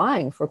 he'd been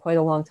trying for quite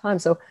a long time.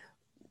 So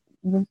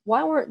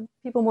why weren't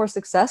people more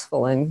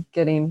successful in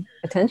getting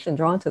attention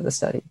drawn to the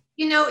study?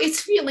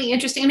 It's really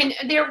interesting.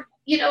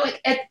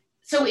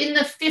 So in the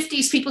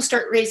 50s, people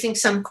start raising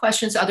some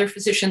questions. Other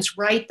physicians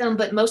write them,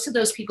 but most of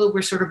those people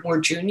were sort of more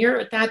junior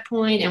at that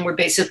point and were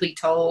basically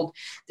told,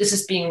 this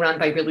is being run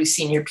by really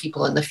senior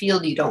people in the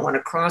field. You don't want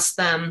to cross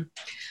them.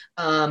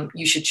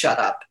 You should shut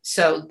up.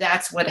 So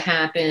that's what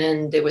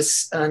happened. There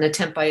was an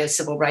attempt by a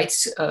civil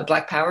rights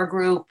Black Power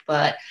group,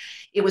 but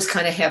it was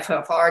kind of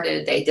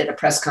half-hearted. They did a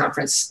press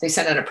conference. They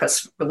sent out a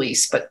press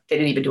release, but they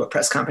didn't even do a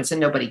press conference, and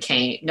nobody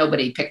came.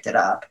 Nobody picked it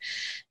up.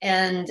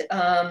 And,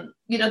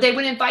 they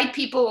would invite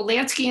people.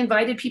 Lansky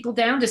invited people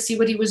down to see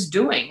what he was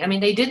doing.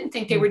 They didn't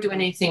think they were doing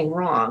anything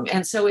wrong.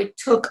 And so it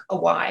took a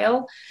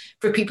while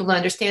for people to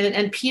understand it.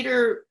 And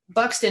Peter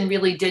Buxton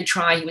really did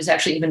try. He was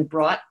actually even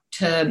brought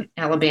to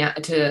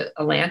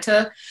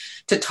Atlanta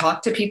to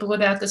talk to people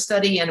about the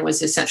study and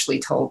was essentially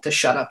told to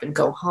shut up and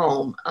go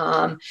home.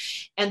 And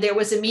there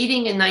was a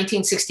meeting in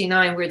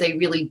 1969 where they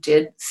really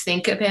did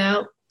think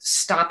about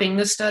stopping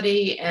the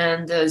study.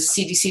 And the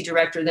CDC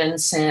director then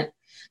sent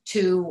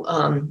two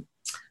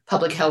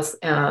public health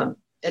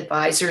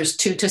advisors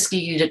to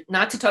Tuskegee,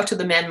 not to talk to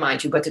the men,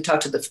 mind you, but to talk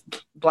to the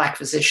Black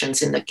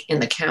physicians in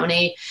the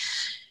county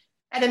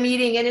at a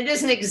meeting. And it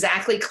isn't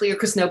exactly clear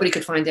because nobody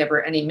could find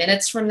ever any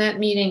minutes from that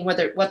meeting,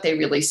 what they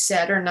really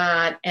said or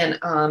not. And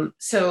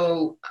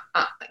so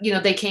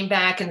they came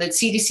back and the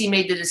CDC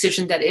made the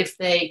decision that if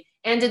they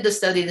ended the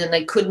study, then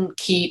they couldn't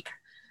keep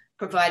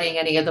providing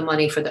any of the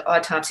money for the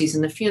autopsies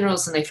and the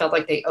funerals. And they felt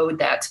like they owed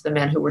that to the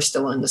men who were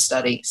still in the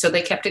study. So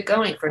they kept it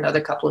going for another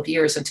couple of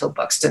years until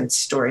Buxton's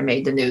story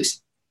made the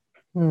news.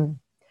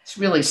 It's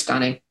really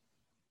stunning.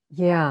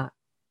 Yeah.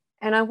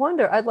 And I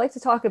wonder, I'd like to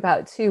talk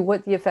about too,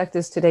 what the effect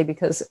is today,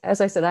 because as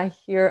I said, a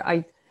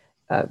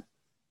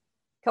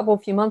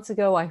few months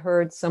ago, I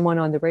heard someone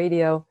on the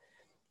radio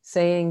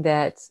saying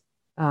that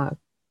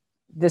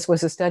this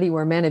was a study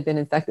where men had been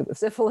infected with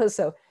syphilis.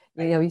 So,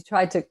 you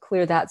tried to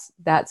clear that's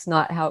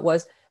not how it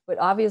was. But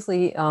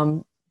obviously,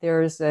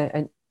 there's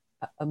a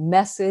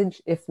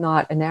message, if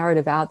not a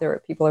narrative out there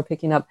that people are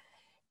picking up.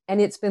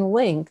 And it's been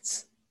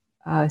linked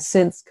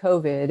since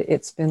COVID.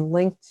 It's been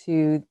linked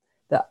to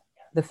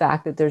the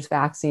fact that there's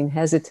vaccine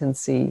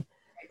hesitancy,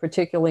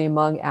 particularly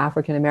among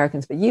African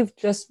Americans. But you've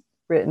just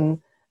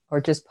written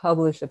or just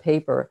published a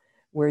paper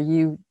where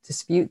you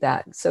dispute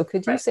that. So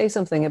could you say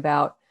something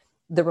about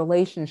the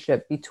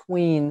relationship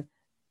between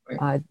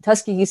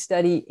Tuskegee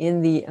study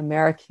in the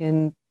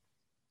American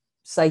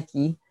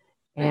psyche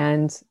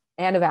and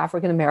of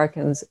African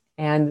Americans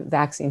and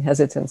vaccine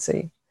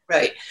hesitancy?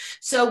 Right.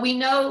 So we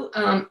know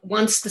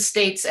once the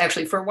states,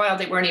 actually for a while,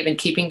 they weren't even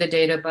keeping the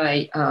data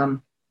by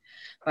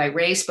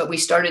race, but we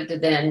started to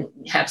then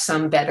have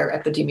some better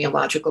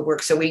epidemiological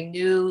work. So we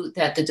knew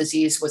that the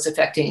disease was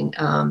affecting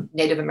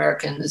Native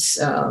Americans,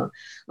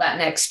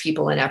 Latinx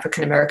people, and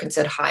African Americans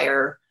at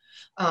higher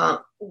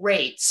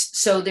rates.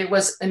 So there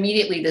was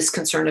immediately this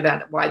concern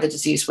about why the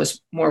disease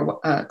was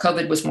more,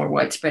 COVID was more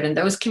widespread in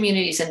those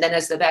communities. And then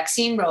as the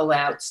vaccine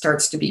rollout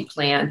starts to be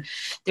planned,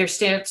 there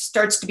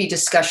starts to be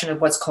discussion of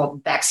what's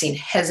called vaccine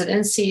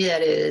hesitancy.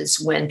 That is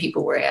when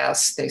people were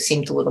asked, they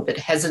seemed a little bit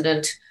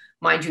hesitant,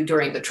 mind you,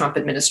 during the Trump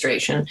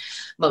administration,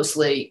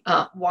 mostly,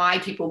 why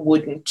people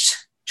wouldn't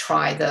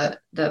try the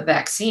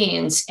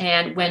vaccines.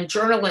 And when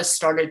journalists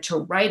started to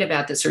write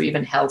about this, or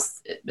even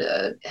health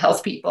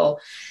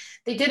people,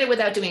 they did it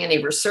without doing any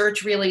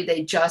research, really.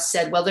 They just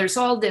said, well, there's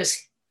all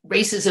this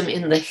racism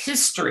in the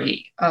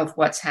history of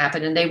what's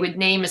happened. And they would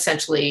name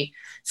essentially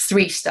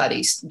 3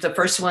 studies. The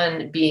first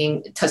one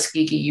being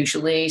Tuskegee,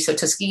 usually. So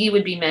Tuskegee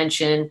would be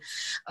mentioned.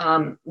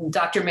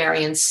 Dr.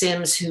 Marion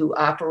Sims, who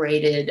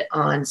operated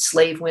on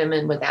slave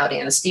women without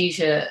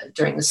anesthesia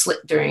during the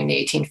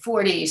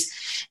 1840s.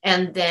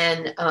 And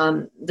then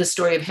the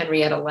story of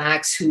Henrietta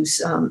Lacks,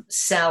 whose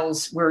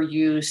cells were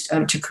used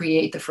to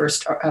create the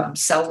first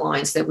cell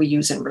lines that we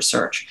use in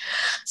research.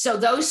 So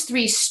those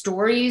 3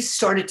 stories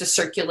started to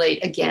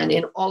circulate again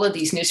in all of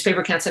these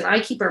newspaper accounts. And I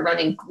keep a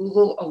running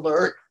Google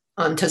alert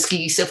on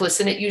Tuskegee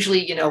syphilis, and it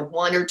usually,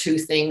 1 or 2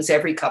 things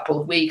every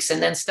couple of weeks.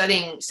 And then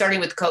starting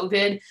with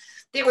COVID,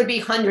 there would be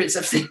hundreds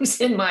of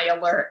things in my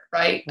alert,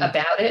 right,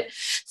 about it.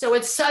 So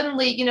it's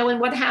suddenly, and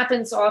what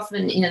happens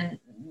often in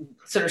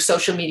sort of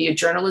social media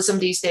journalism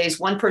these days,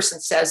 one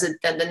person says it,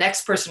 then the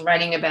next person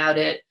writing about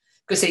it,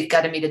 because they've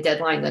got to meet a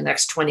deadline in the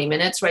next 20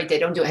 minutes, right? They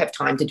don't have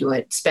time to do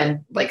it,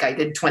 spend like I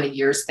did 20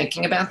 years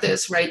thinking about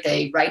this, right?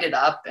 They write it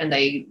up and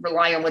they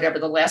rely on whatever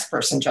the last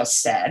person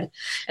just said.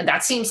 And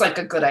that seems like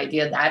a good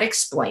idea. That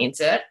explains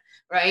it,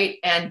 right?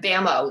 And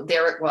bammo,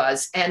 there it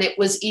was. And it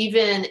was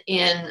even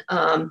in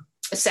a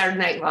Saturday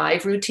Night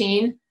Live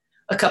routine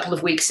a couple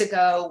of weeks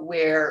ago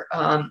where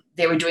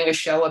they were doing a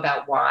show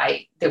about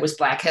why there was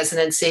Black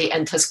hesitancy,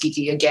 and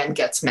Tuskegee again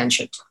gets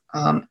mentioned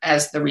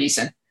as the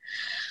reason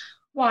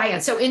why.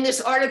 And so in this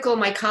article,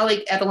 my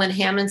colleague Evelyn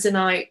Hammonds and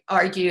I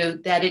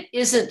argue that it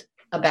isn't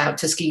about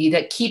Tuskegee,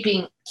 that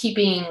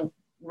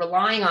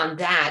relying on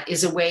that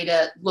is a way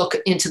to look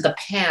into the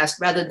past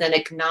rather than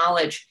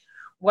acknowledge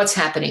what's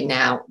happening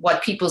now,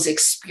 what people's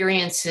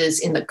experiences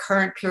in the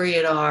current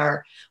period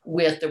are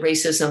with the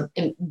racism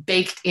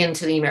baked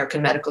into the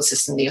American medical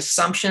system, the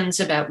assumptions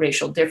about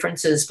racial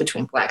differences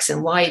between Blacks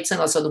and whites, and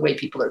also the way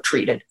people are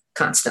treated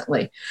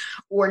constantly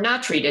or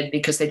not treated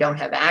because they don't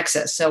have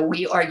access. So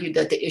we argue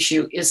that the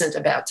issue isn't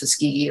about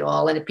Tuskegee at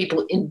all. And if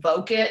people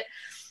invoke it,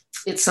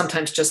 it's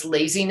sometimes just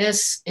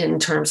laziness in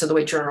terms of the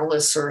way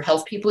journalists or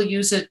health people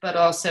use it. But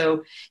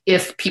also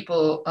if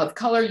people of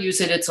color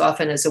use it, it's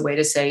often as a way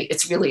to say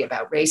it's really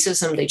about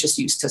racism. They just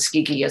use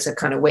Tuskegee as a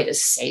kind of way to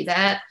say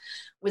that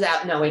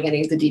without knowing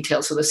any of the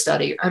details of the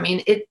study. I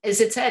mean,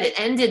 as it said, it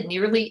ended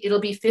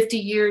it'll be 50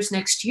 years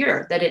next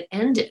year that it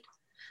ended.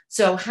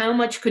 So how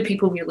much could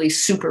people really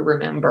super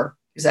remember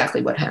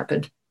exactly what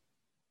happened?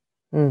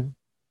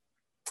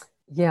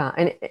 Yeah.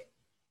 And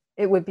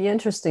it would be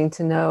interesting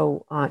to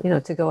know,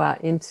 to go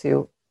out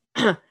into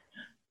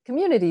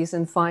communities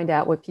and find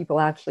out what people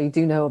actually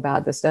do know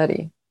about the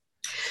study.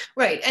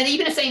 Right. And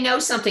even if they know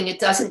something, it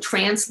doesn't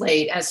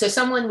translate. So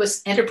someone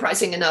was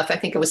enterprising enough, I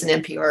think it was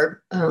an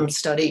NPR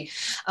study,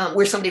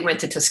 where somebody went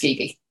to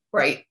Tuskegee,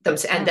 right?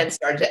 And then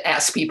started to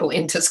ask people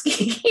in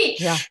Tuskegee.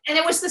 Yeah. And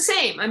it was the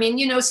same. I mean,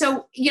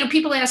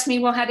 people ask me,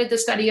 well, how did the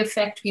study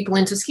affect people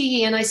in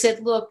Tuskegee? And I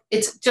said, look,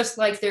 it's just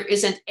like there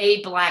isn't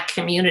a Black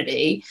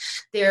community.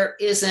 There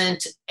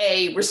isn't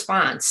a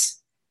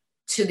response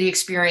to the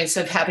experience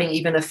of having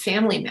even a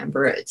family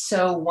member.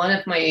 So one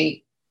of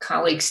my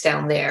colleagues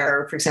down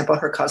there, for example,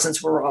 her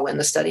cousins were all in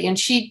the study, and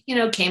she,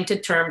 came to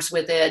terms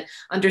with it,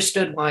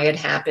 understood why it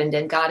happened,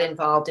 and got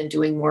involved in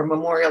doing more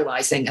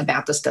memorializing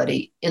about the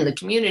study in the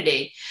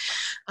community.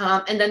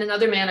 And then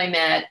another man I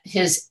met,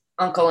 his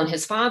uncle and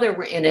his father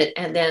were in it,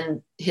 and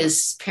then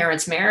his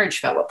parents' marriage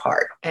fell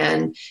apart.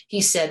 And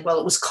he said, well,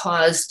 it was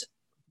caused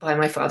by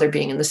my father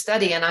being in the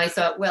study. And I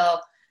thought,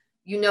 well,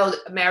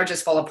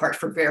 marriages fall apart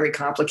for very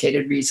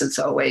complicated reasons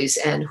always,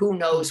 and who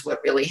knows what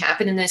really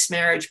happened in this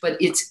marriage,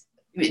 but it's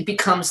it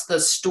becomes the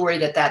story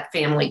that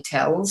family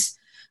tells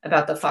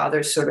about the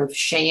father's sort of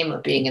shame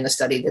of being in a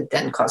study that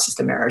then causes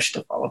the marriage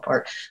to fall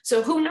apart.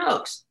 So who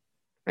knows,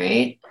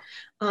 right?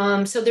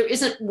 So there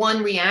isn't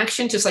one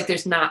reaction, just like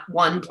there's not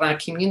one Black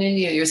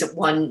community, or there isn't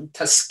one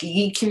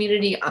Tuskegee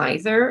community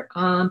either.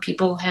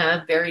 People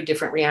have very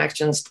different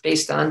reactions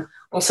based on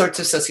all sorts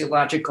of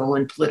sociological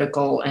and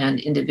political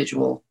and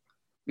individual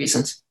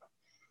reasons.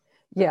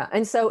 Yeah.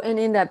 And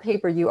in that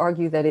paper, you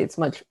argue that it's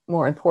much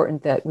more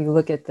important that we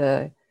look at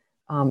the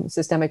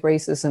systemic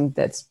racism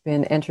that's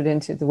been entered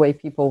into the way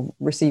people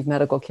receive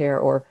medical care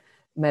or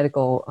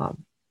medical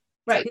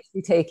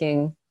history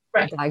taking,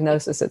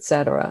 diagnosis, et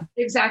cetera.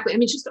 Exactly. I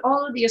mean, just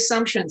all of the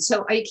assumptions.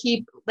 So I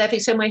keep laughing.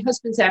 So my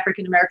husband's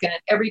African American,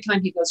 and every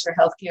time he goes for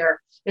healthcare,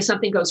 if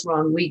something goes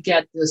wrong, we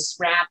get this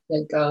rap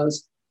that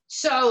goes,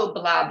 so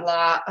blah,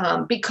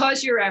 blah,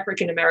 because you're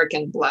African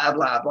American, blah,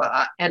 blah,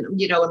 blah. And,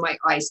 and my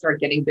eyes start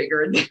getting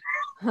bigger and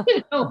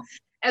bigger,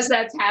 as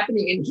that's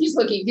happening. And he's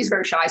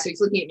very shy. So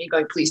he's looking at me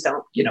going, please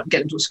don't,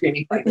 get into a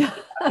screaming fight out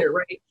there,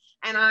 right?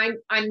 And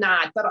I'm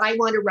not, but I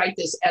want to write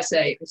this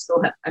essay.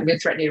 I'm going to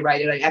threaten to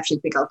write it. I actually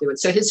think I'll do it.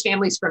 So his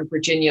family's from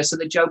Virginia. So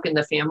the joke in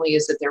the family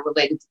is that they're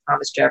related to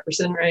Thomas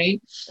Jefferson,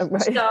 right?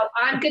 Right. So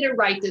I'm going to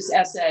write this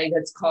essay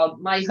that's called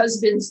My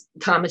Husband's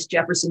Thomas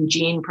Jefferson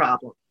Gene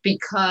Problem,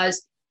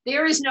 because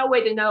there is no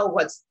way to know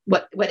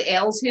what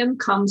ails him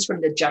comes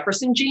from the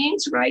Jefferson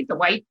genes, right? The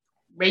white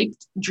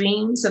raped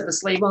genes of the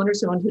slave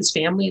owners who owned his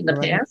family in the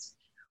past,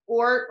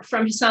 or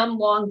from some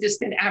long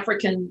distant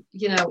African,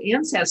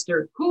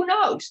 ancestor. Who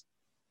knows?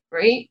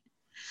 Right.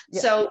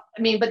 Yeah. So,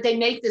 but they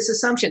make this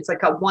assumption. It's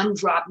like a one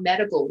drop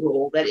medical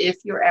rule that if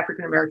you're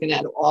African American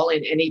at all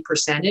in any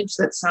percentage,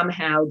 that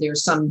somehow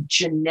there's some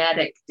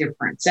genetic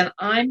difference. And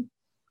I'm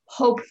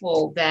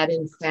hopeful that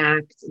in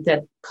fact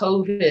that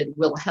COVID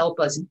will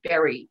help us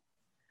bury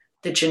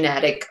the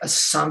genetic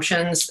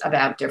assumptions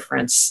about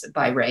difference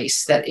by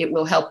race, that it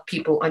will help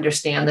people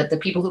understand that the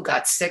people who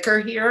got sicker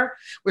here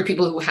were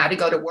people who had to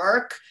go to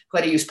work, who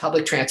had to use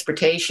public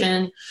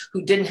transportation,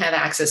 who didn't have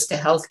access to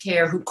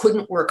healthcare, who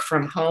couldn't work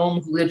from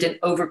home, who lived in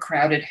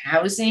overcrowded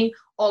housing.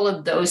 All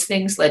of those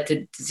things led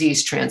to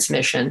disease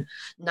transmission,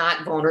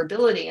 not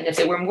vulnerability. And if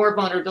they were more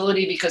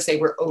vulnerability because they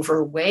were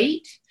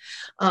overweight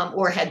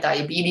or had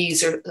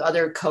diabetes or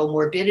other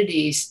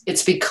comorbidities,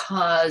 it's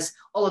because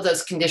all of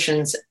those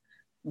conditions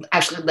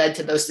actually led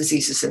to those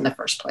diseases in the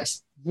first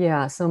place.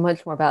 Yeah, so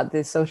much more about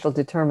the social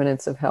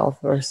determinants of health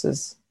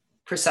versus...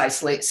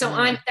 Precisely. So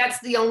that's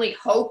the only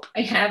hope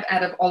I have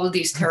out of all of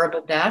these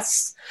terrible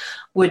deaths,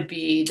 would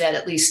be that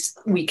at least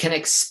we can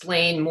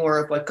explain more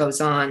of what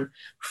goes on,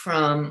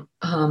 from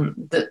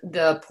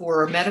the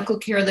poor medical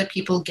care that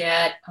people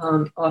get,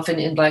 often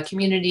in Black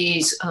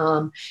communities,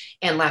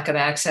 and lack of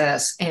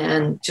access,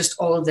 and just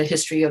all of the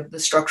history of the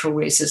structural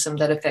racism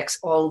that affects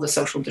all the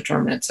social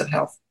determinants of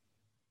health.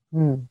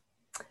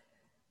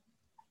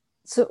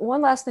 So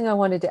one last thing I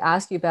wanted to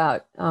ask you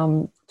about,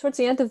 towards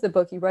the end of the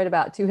book, you write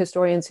about two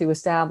historians who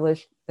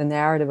established the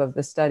narrative of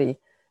the study,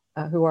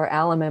 who are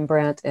Alan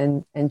Membrandt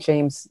and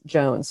James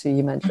Jones, who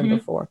you mentioned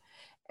before.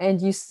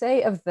 And you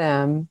say of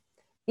them,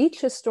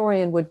 each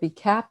historian would be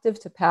captive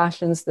to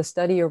passions the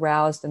study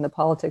aroused in the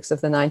politics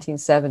of the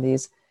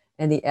 1970s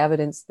and the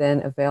evidence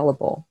then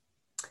available.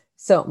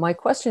 So my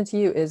question to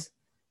you is,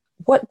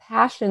 what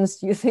passions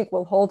do you think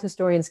will hold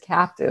historians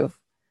captive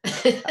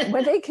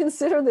when they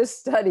consider this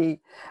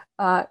study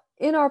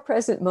in our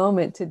present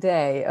moment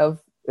today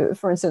of,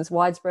 for instance,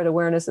 widespread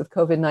awareness of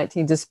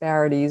COVID-19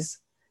 disparities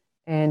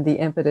and the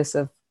impetus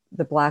of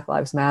the Black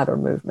Lives Matter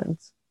movement?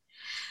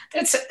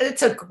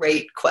 It's a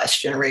great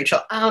question, Rachel.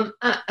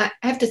 I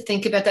have to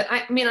think about that.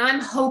 I'm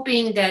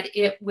hoping that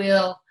it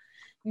will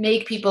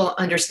make people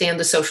understand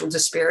the social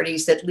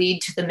disparities that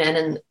lead to the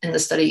men in the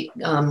study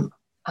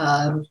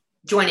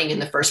joining in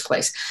the first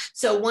place.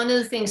 So one of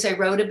the things I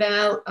wrote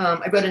about,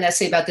 I wrote an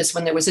essay about this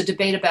when there was a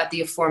debate about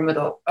the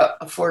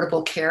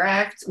Affordable Care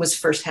Act was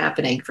first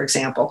happening, for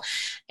example.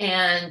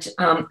 And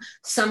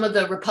some of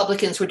the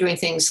Republicans were doing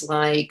things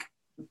like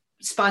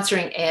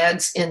sponsoring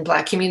ads in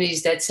Black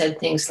communities that said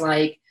things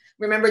like,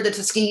 remember the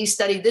Tuskegee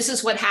study? This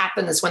is what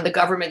happens when the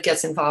government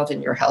gets involved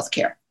in your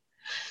healthcare.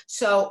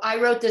 So I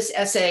wrote this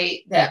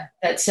essay that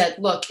said,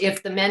 look,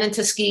 if the men in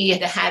Tuskegee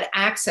had had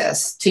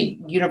access to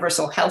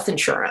universal health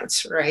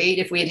insurance, right,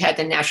 if we had had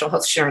the National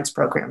Health Insurance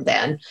Program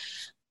then,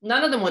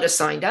 none of them would have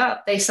signed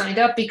up. They signed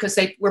up because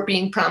they were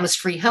being promised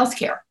free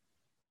healthcare.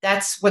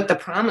 That's what the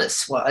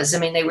promise was.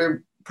 They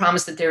were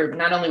promised that they're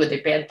not only would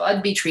their bad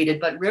blood be treated,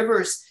 but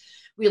Rivers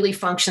really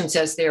functions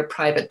as their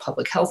private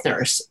public health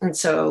nurse. And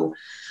so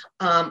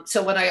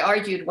what I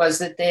argued was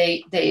that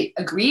they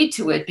agreed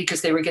to it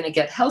because they were going to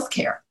get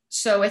healthcare.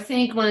 So I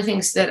think one of the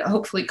things that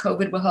hopefully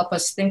COVID will help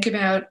us think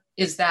about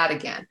is that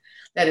again.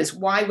 That is,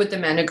 why would the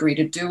men agree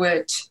to do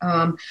it?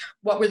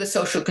 What were the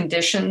social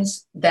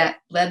conditions that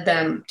led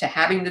them to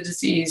having the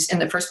disease in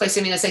the first place?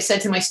 As I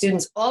said to my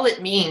students, all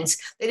it means,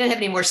 they didn't have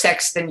any more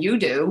sex than you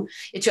do.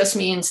 It just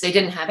means they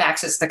didn't have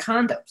access to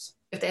condoms.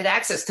 If they had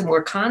access to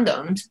more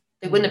condoms,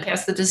 they wouldn't have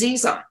passed the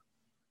disease on.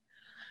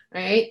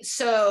 Right?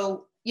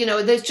 So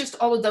there's just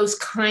all of those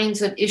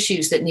kinds of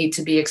issues that need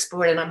to be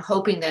explored. And I'm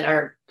hoping that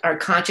our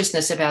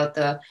consciousness about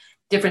the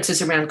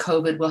differences around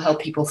COVID will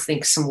help people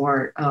think some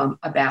more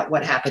about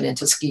what happened in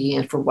Tuskegee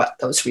and for what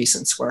those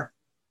reasons were.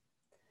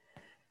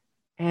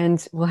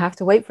 And we'll have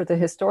to wait for the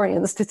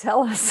historians to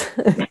tell us.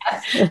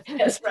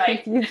 That's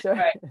right.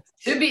 Right.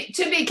 To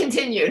be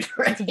continued.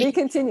 Right? To be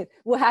continued.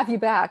 We'll have you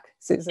back,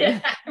 Susan. Yeah,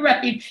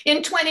 right.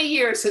 In 20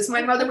 years, as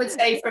my mother would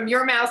say, from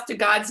your mouth to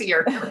God's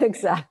ear.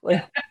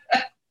 Exactly.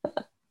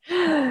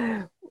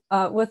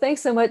 Well,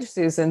 thanks so much,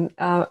 Susan.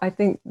 I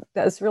think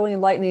that's really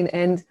enlightening.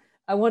 And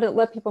I want to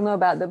let people know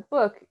about the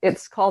book.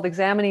 It's called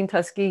Examining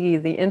Tuskegee,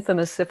 the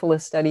Infamous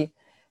Syphilis Study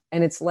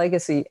and Its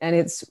Legacy. And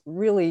it's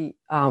really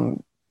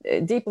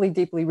deeply,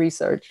 deeply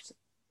researched.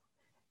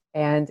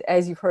 And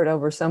as you've heard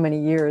over so many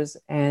years,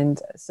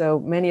 and so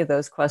many of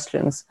those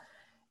questions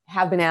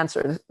have been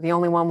answered. The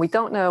only one we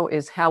don't know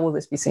is how will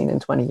this be seen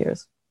in 20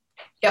 years?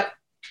 Yep.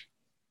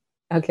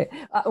 Okay.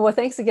 Well,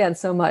 thanks again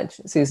so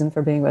much, Susan,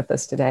 for being with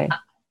us today.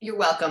 You're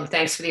welcome.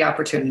 Thanks for the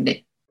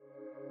opportunity.